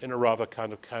language in a rather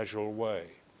kind of casual way.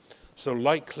 So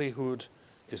likelihood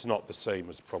is not the same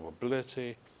as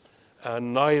probability,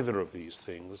 and neither of these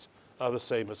things are the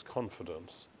same as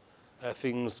confidence.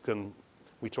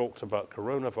 We talked about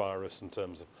coronavirus in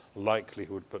terms of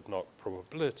likelihood but not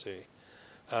probability,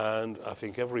 and I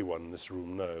think everyone in this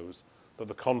room knows that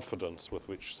the confidence with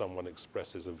which someone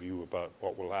expresses a view about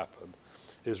what will happen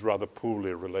is rather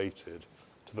poorly related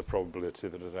to the probability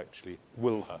that it actually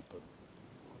will happen.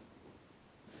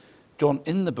 John,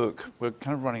 in the book, we're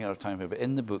kind of running out of time here, but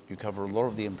in the book you cover a lot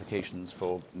of the implications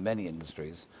for many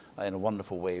industries in a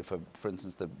wonderful way. For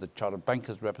instance, the chartered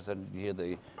bankers represented here,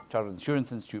 the Chartered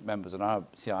Insurance Institute members and our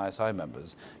CISI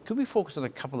members. Could we focus on a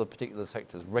couple of particular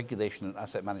sectors, regulation and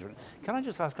asset management? Can I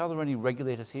just ask, are there any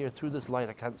regulators here? Through this light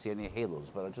I can't see any halos,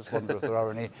 but I just wonder if there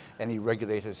are any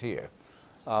regulators here.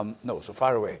 No, so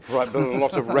fire away. Right, but a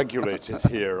lot of regulators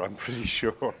here, I'm pretty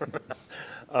sure.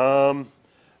 A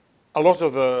lot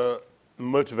of the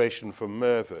motivation for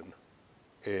Mervyn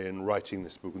in writing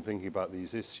this book and thinking about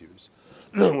these issues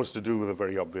was to do with the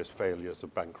very obvious failures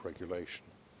of bank regulation.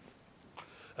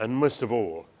 And most of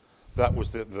all, that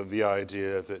was the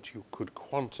idea that you could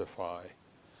quantify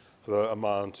the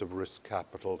amount of risk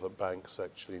capital that banks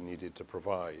actually needed to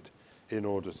provide in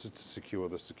order to secure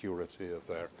the security of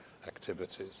their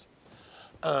activities.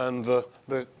 And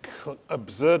the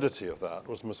absurdity of that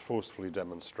was most forcefully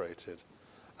demonstrated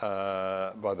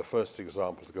by the first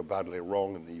example to go badly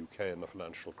wrong in the UK in the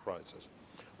financial crisis,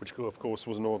 which of course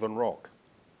was Northern Rock.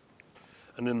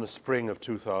 And in the spring of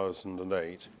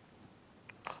 2008,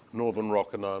 Northern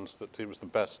Rock announced that it was the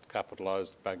best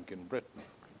capitalized bank in Britain.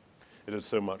 It had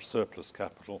so much surplus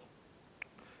capital,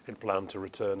 it planned to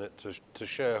return it to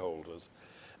shareholders.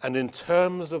 And in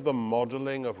terms of the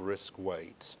modeling of risk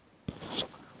weights,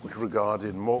 which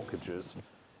regarded mortgages,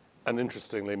 and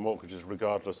interestingly, mortgages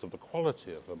regardless of the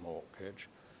quality of the mortgage,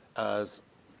 as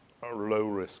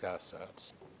low-risk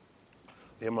assets,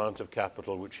 the amount of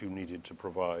capital which you needed to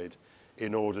provide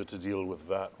in order to deal with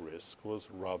that risk was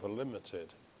rather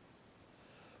limited.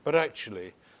 But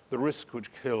actually, the risk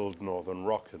which killed Northern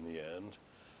Rock in the end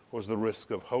was the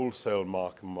risk of wholesale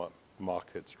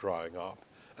markets drying up,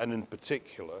 and in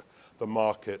particular, the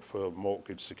market for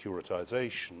mortgage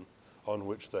securitization, on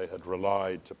which they had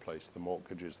relied to place the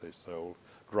mortgages they sold,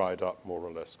 dried up more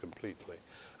or less completely.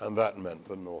 And that meant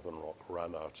that Northern Rock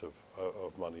ran out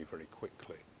of money very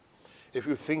quickly. If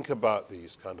you think about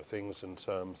these kind of things in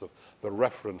terms of the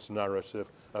reference narrative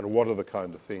and what are the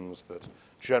kind of things that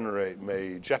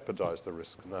may jeopardize the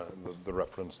the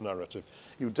reference narrative,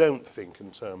 you don't think in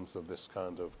terms of this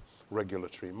kind of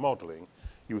regulatory modeling.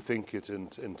 You think it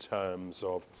in terms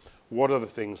of what are the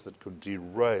things that could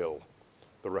derail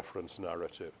the reference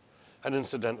narrative. And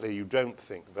incidentally, you don't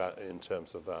think that in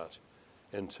terms of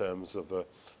the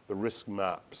risk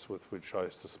maps with which I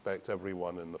suspect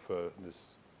everyone in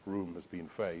this room has been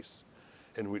faced,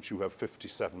 in which you have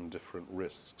 57 different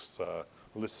risks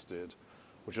listed,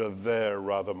 which are there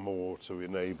rather more to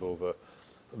enable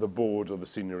the board or the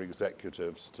senior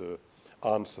executives to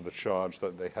answer the charge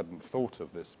that they hadn't thought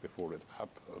of this before it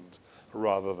happened,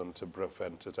 rather than to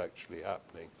prevent it actually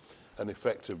happening. An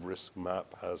effective risk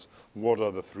map has what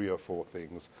are the 3 or 4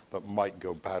 things that might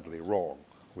go badly wrong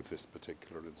with this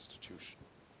particular institution.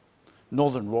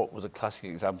 Northern Rock was a classic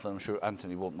example, and I'm sure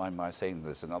Anthony won't mind my saying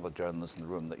this and other journalists in the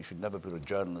room, that you should never put a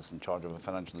journalist in charge of a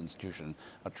financial institution.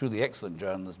 A truly excellent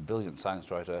journalist, brilliant science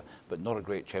writer, but not a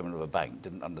great chairman of a bank,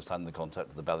 didn't understand the concept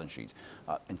of the balance sheet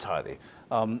entirely.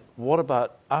 What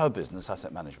about our business,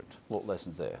 asset management? What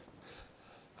lessons there?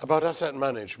 About asset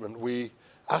management,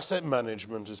 asset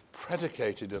management is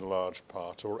predicated in large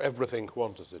part, or everything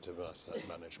quantitative asset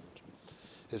management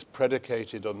is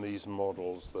predicated on these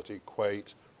models that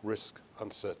equate risk,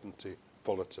 uncertainty,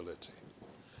 volatility.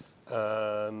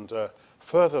 And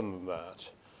further than that,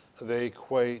 they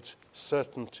equate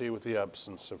certainty with the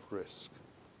absence of risk.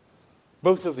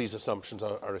 Both of these assumptions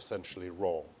are essentially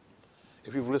wrong.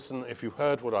 If you've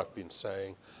heard what I've been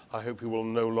saying, I hope you will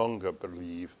no longer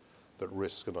believe that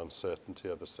risk and uncertainty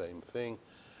are the same thing,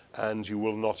 and you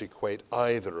will not equate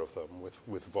either of them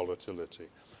with volatility.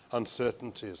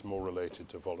 Uncertainty is more related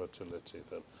to volatility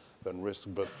than risk,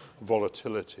 but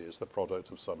volatility is the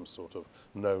product of some sort of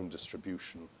known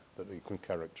distribution that you can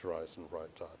characterize and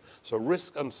write down. So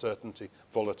risk, uncertainty,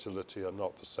 volatility are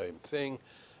not the same thing,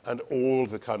 and all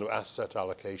the kind of asset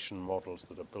allocation models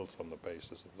that are built on the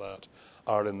basis of that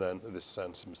are in this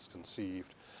sense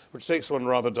misconceived, which takes one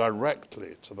rather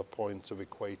directly to the point of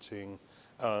equating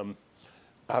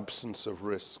absence of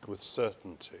risk with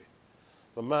certainty.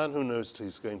 The man who knows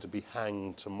he's going to be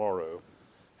hanged tomorrow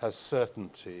has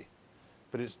certainty,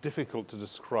 but it's difficult to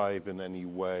describe in any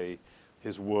way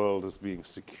his world as being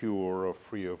secure or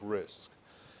free of risk.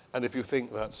 And if you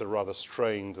think that's a rather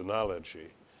strained analogy,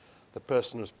 the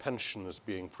person whose pension is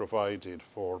being provided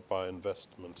for by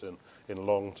investment in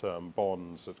long-term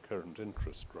bonds at current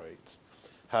interest rates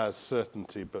has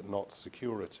certainty but not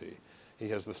security. He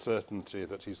has the certainty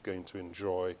that he's going to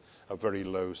enjoy a very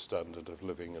low standard of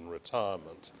living in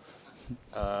retirement.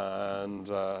 And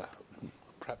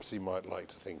perhaps he might like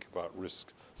to think about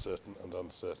risk, certain and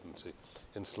uncertainty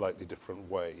in slightly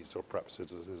different ways, or perhaps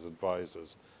it is his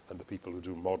advisors and the people who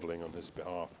do modelling on his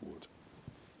behalf would.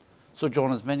 So,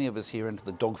 John, as many of us here into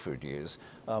the dog food years,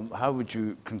 how would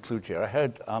you conclude here? I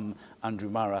heard Andrew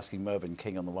Marr asking Mervyn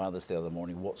King on the wireless the other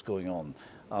morning, what's going on?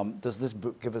 Does this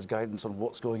book give us guidance on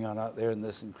what's going on out there in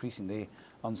this increasingly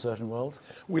uncertain world?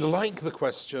 We like the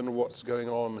question, what's going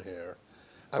on here,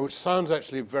 which sounds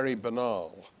actually very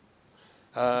banal,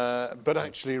 but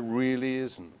actually really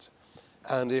isn't.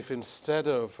 And if instead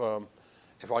of,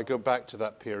 if I go back to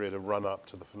that period of run-up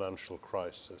to the financial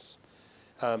crisis,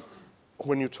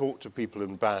 when you talk to people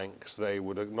in banks, they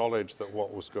would acknowledge that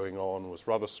what was going on was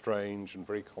rather strange and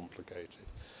very complicated.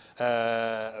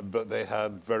 But they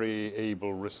had very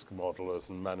able risk modelers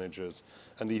and managers,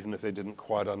 and even if they didn't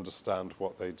quite understand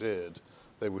what they did,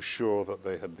 they were sure that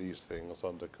they had these things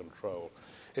under control.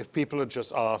 If people had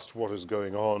just asked what is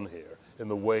going on here in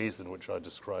the ways in which I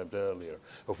described earlier,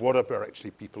 of what are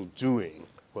actually people doing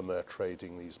when they're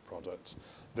trading these products,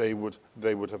 they would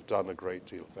have done a great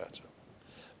deal better.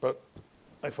 But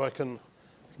if I can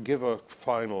give a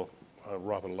final, I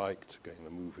rather liked going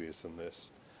the movies in this,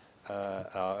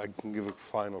 I can give a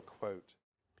final quote.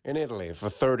 In Italy, for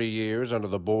 30 years under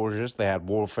the Borgias, they had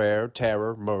warfare,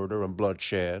 terror, murder, and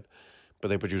bloodshed. But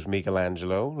they produced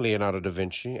Michelangelo, Leonardo da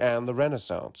Vinci, and the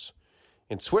Renaissance.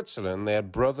 In Switzerland, they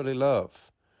had brotherly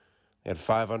love. They had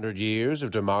 500 years of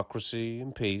democracy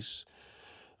and peace.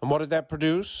 And what did that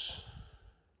produce?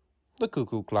 The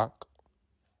cuckoo clock.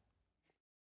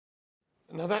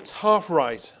 Now that's half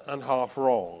right and half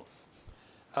wrong.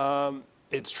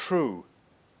 It's true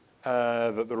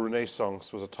that the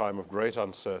Renaissance was a time of great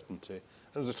uncertainty.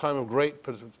 It was a time of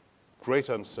great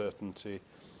uncertainty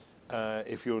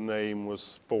if your name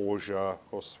was Borgia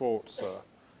or Sforza.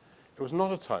 It was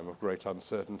not a time of great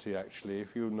uncertainty, actually,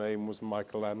 if your name was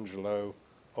Michelangelo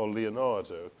or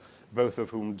Leonardo, both of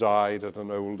whom died at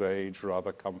an old age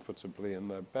rather comfortably in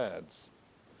their beds.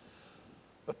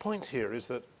 The point here is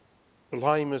that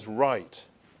Lyme is right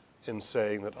in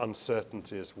saying that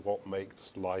uncertainty is what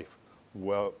makes life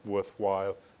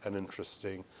worthwhile and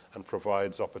interesting and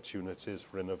provides opportunities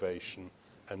for innovation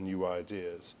and new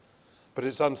ideas. But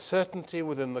it's uncertainty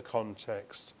within the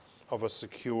context of a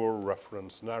secure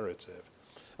reference narrative.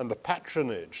 And the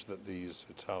patronage that these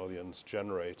Italians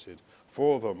generated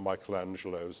for the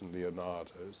Michelangelos and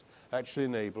Leonardos actually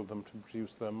enabled them to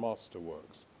produce their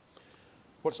masterworks.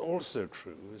 What's also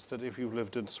true is that if you've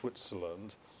lived in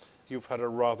Switzerland, you've had a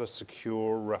rather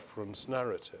secure reference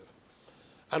narrative.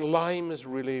 And Lyme is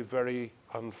really very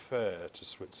unfair to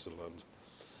Switzerland.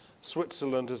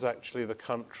 Switzerland is actually the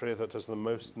country that has the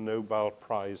most Nobel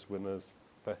Prize winners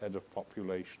per head of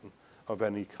population of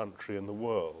any country in the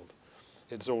world.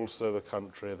 It's also the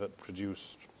country that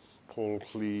produced Paul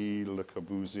Klee, Le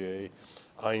Corbusier,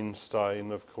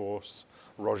 Einstein, of course,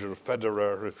 Roger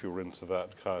Federer, if you're into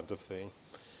that kind of thing.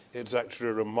 It's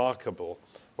actually remarkable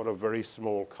what a very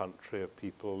small country of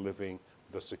people living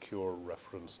with a secure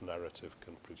reference narrative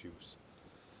can produce.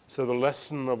 So the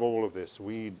lesson of all of this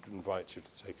we invite you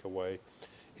to take away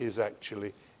is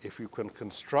actually if you can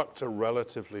construct a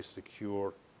relatively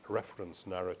secure reference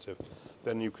narrative,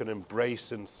 then you can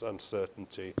embrace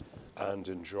uncertainty and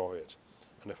enjoy it.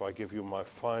 And if I give you my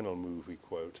final movie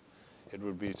quote, it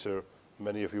would be to,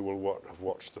 many of you will have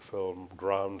watched the film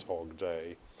Groundhog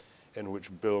Day, in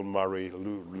which Bill Murray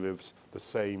lives the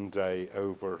same day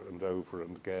over and over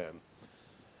and again.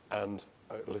 And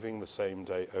living the same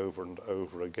day over and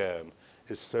over again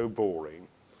is so boring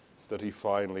that he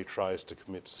finally tries to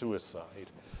commit suicide,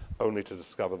 only to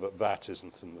discover that that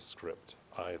isn't in the script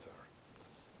either.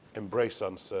 Embrace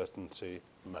uncertainty,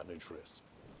 manage risk.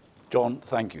 John,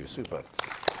 thank you. Super.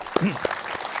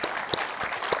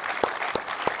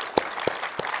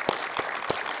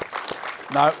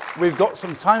 Now, we've got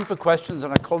some time for questions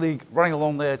and a colleague running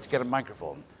along there to get a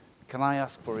microphone. Can I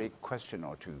ask for a question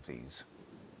or two, please?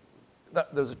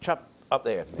 There's a chap up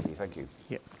there, maybe. Thank you.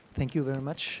 Yeah, thank you very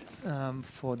much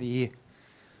for the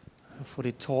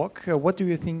talk. What do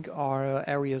you think are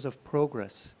areas of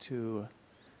progress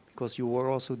because you were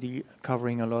also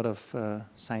covering a lot of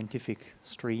scientific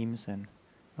streams and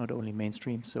not only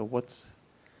mainstream. So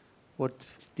what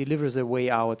delivers a way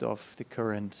out of the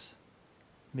current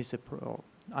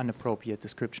unappropriate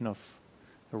description of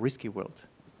a risky world?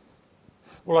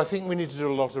 Well, I think we need to do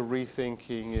a lot of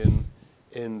rethinking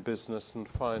in business and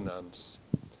finance.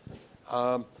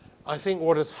 I think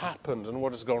what has happened and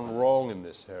what has gone wrong in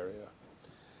this area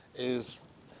is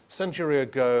a century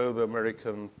ago, the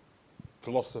American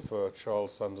philosopher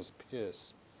Charles Sanders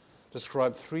Peirce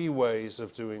described 3 ways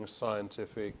of doing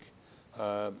scientific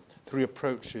three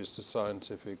approaches to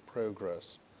scientific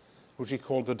progress, which he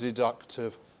called the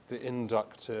deductive, the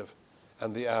inductive,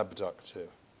 and the abductive.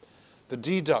 The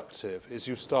deductive is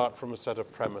you start from a set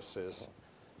of premises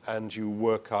and you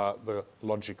work out the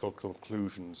logical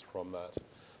conclusions from that.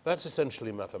 That's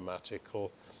essentially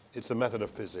mathematical. It's the method of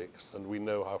physics, and we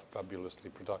know how fabulously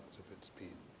productive it's been.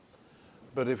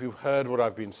 But if you've heard what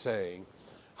I've been saying,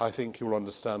 I think you'll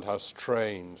understand how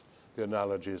strained the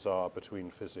analogies are between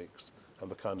physics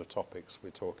and the kind of topics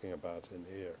we're talking about in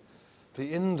here.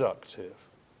 The inductive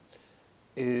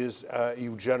is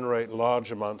you generate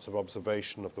large amounts of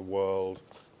observation of the world,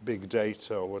 big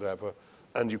data or whatever,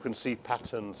 and you can see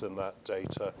patterns in that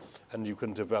data, and you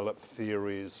can develop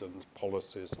theories and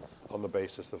policies on the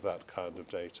basis of that kind of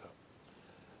data.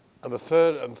 And the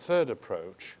third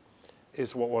approach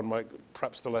is what one might,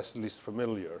 perhaps the least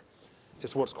familiar,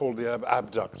 is what's called the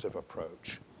abductive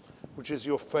approach, which is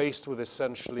you're faced with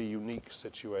essentially unique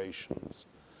situations,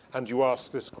 and you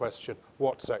ask this question,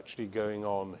 what's actually going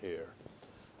on here?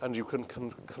 And you can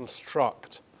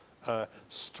construct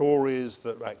stories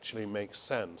that actually make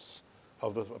sense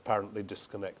of the apparently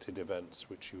disconnected events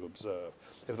which you observe.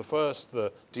 If the first,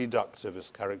 the deductive,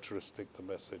 is characteristic, the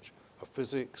message of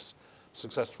physics,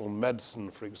 successful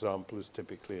medicine, for example, is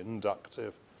typically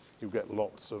inductive. You get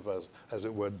lots of, as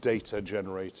it were, data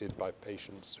generated by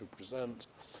patients who present.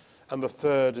 And the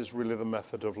third is really the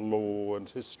method of law and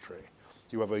history.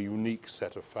 You have a unique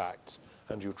set of facts,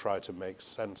 and you try to make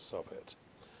sense of it.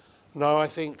 Now, I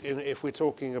think if we're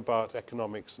talking about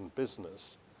economics and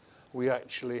business, we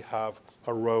actually have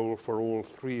a role for all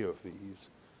three of these.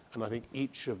 And I think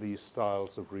each of these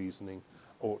styles of reasoning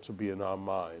ought to be in our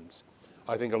minds.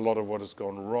 I think a lot of what has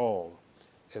gone wrong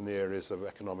in the areas of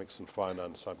economics and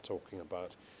finance I'm talking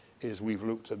about is we've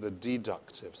looked at the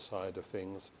deductive side of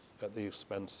things at the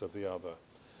expense of the other.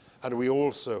 And we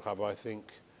also have, I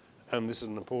think, and this is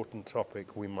an important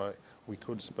topic we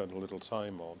could spend a little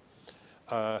time on,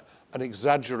 an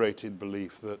exaggerated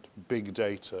belief that big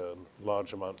data and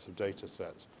large amounts of data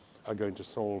sets are going to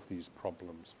solve these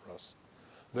problems for us.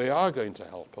 They are going to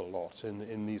help a lot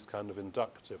in these kind of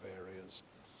inductive areas.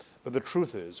 But the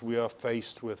truth is we are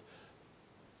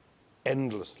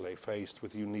endlessly faced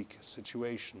with unique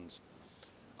situations.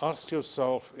 Ask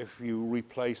yourself, if you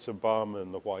replace Obama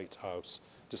in the White House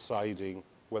deciding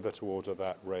whether to order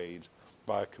that raid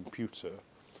by a computer,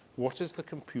 what is the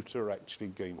computer actually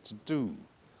going to do?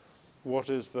 What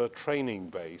is the training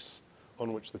base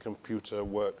on which the computer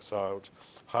works out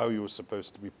how you're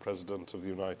supposed to be President of the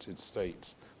United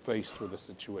States faced with a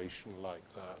situation like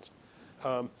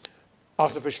that?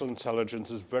 Artificial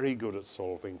intelligence is very good at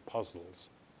solving puzzles,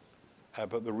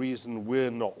 but the reason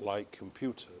we're not like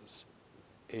computers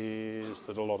is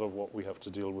that a lot of what we have to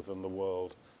deal with in the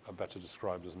world are better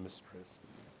described as mysteries.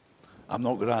 I'm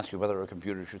not going to ask you whether a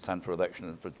computer should stand for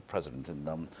election for president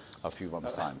in a few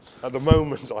months' time. At the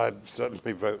moment, I'd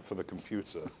certainly vote for the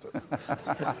computer.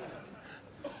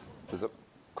 There's a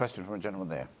question from a gentleman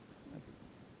there.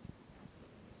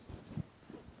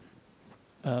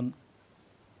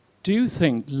 Do you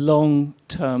think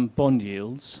long-term bond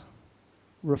yields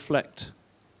reflect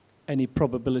any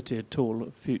probability at all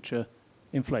of future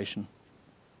inflation?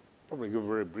 Probably give a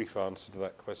very brief answer to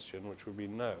that question, which would be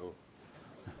no.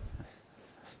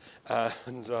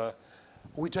 And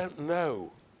we don't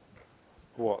know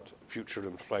what future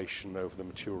inflation over the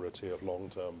maturity of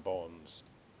long-term bonds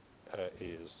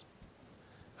is.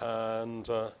 And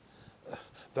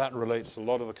that relates to a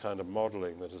lot of the kind of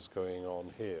modeling that is going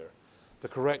on here. The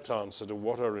correct answer to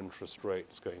what are interest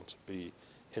rates going to be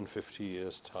in 50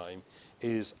 years' time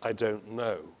is I don't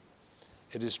know.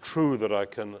 It is true that I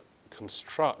can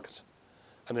construct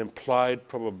an implied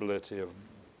probability of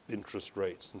interest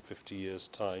rates in 50 years'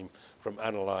 time from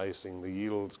analyzing the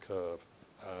yield curve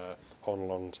on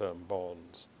long-term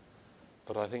bonds.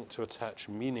 But I think to attach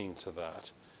meaning to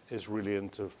that is really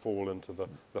to fall into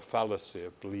the fallacy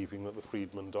of believing that the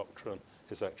Friedman doctrine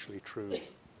is actually true.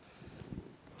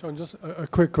 John, just a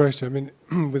quick question. I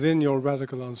mean, within your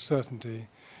radical uncertainty,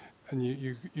 and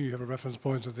you have a reference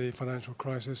point of the financial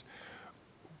crisis,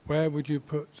 where would you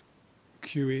put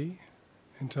QE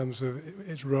in terms of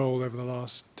its role over the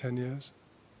last 10 years?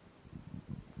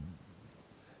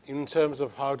 In terms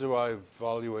of how do I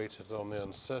evaluate it on the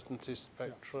uncertainty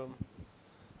spectrum,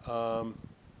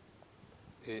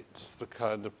 it's the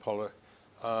kind of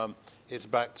it's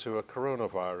back to a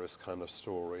coronavirus kind of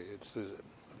story.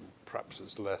 Perhaps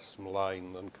it's less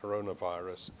malign than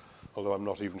coronavirus, although I'm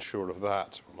not even sure of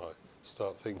that when I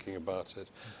start thinking about it.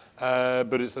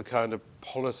 But it's the kind of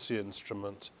policy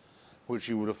instrument which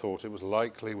you would have thought it was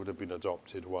likely would have been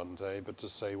adopted one day, but to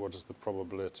say what is the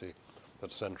probability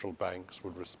that central banks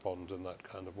would respond in that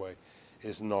kind of way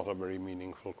is not a very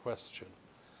meaningful question.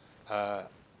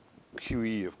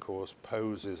 QE, of course,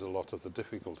 poses a lot of the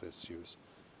difficult issues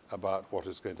about what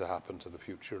is going to happen to the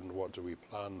future and what do we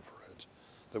plan for it,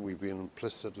 that we've been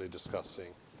implicitly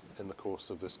discussing in the course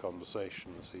of this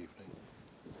conversation this evening.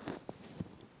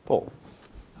 Paul.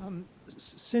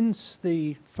 Since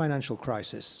the financial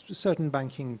crisis, certain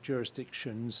banking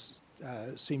jurisdictions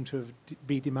seem to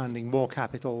be demanding more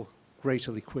capital,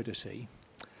 greater liquidity.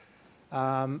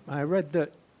 I read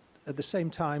that at the same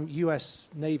time, US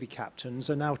Navy captains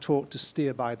are now taught to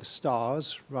steer by the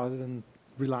stars rather than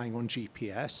relying on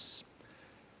GPS.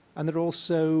 And there are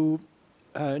also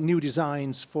new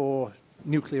designs for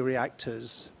nuclear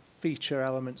reactors feature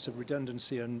elements of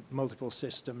redundancy and multiple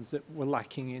systems that were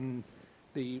lacking in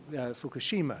the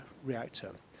Fukushima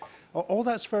reactor. All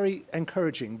that's very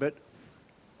encouraging, but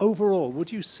overall,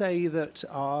 would you say that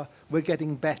we're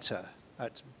getting better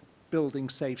at building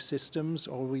safe systems,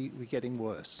 or are we getting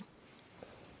worse?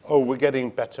 Oh, we're getting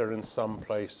better in some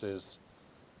places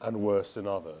and worse in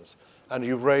others. And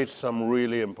you've raised some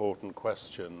really important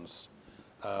questions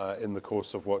in the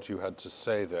course of what you had to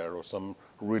say there, or some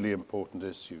really important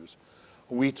issues.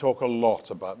 We talk a lot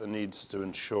about the needs to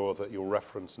ensure that your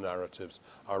reference narratives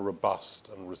are robust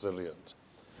and resilient.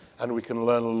 And we can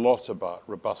learn a lot about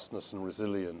robustness and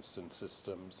resilience in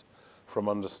systems from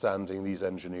understanding these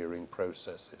engineering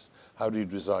processes. How do you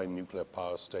design nuclear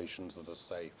power stations that are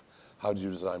safe? How do you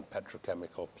design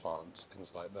petrochemical plants,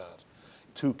 things like that?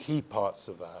 Two key parts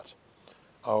of that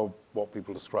are what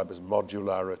people describe as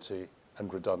modularity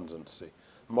and redundancy.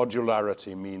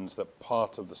 Modularity means that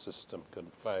part of the system can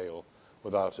fail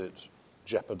without it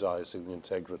jeopardizing the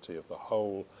integrity of the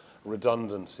whole.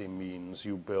 Redundancy means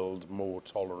you build more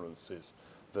tolerances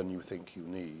than you think you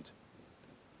need.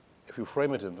 If you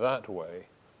frame it in that way,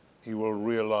 you will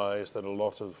realize that a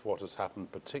lot of what has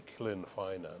happened, particularly in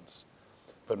finance,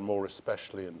 but more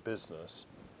especially in business,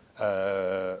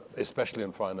 especially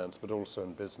in finance, but also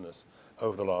in business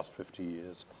over the last 50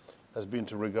 years, has been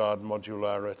to regard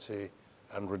modularity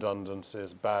and redundancy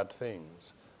as bad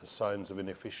things, as signs of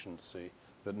inefficiency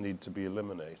that need to be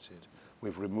eliminated.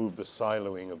 We've removed the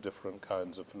siloing of different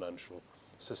kinds of financial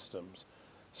systems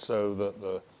so that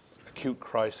the acute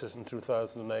crisis in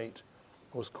 2008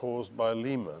 was caused by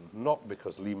Lehman, not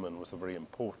because Lehman was a very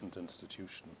important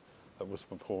institution that was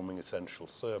performing essential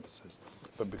services,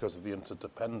 but because of the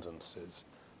interdependencies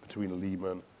between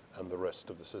Lehman and the rest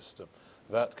of the system.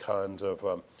 That kind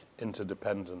of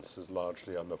interdependence is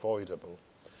largely unavoidable.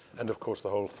 And of course, the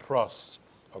whole thrust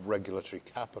of regulatory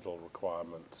capital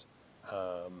requirements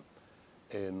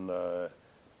in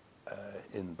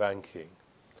banking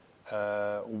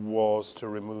was to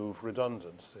remove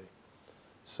redundancy,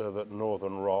 so that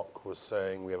Northern Rock was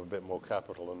saying we have a bit more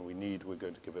capital than we need, we're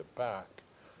going to give it back.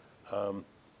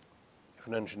 If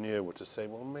an engineer were to say,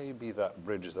 well, maybe that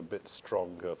bridge is a bit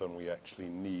stronger than we actually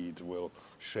need, we'll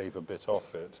shave a bit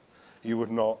off it, you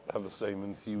would not have the same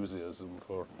enthusiasm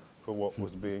for what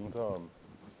was being done.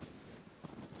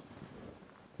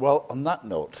 Well, on that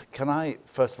note, can I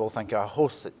first of all thank our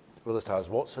hosts at Willis Towers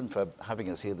Watson for having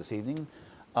us here this evening.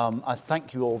 I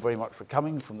thank you all very much for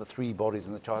coming from the three bodies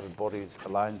in the Chartered Bodies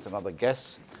Alliance and other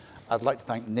guests. I'd like to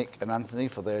thank Nick and Anthony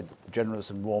for their generous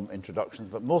and warm introductions,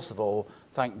 but most of all,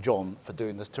 thank John for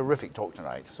doing this terrific talk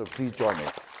tonight. So please join me.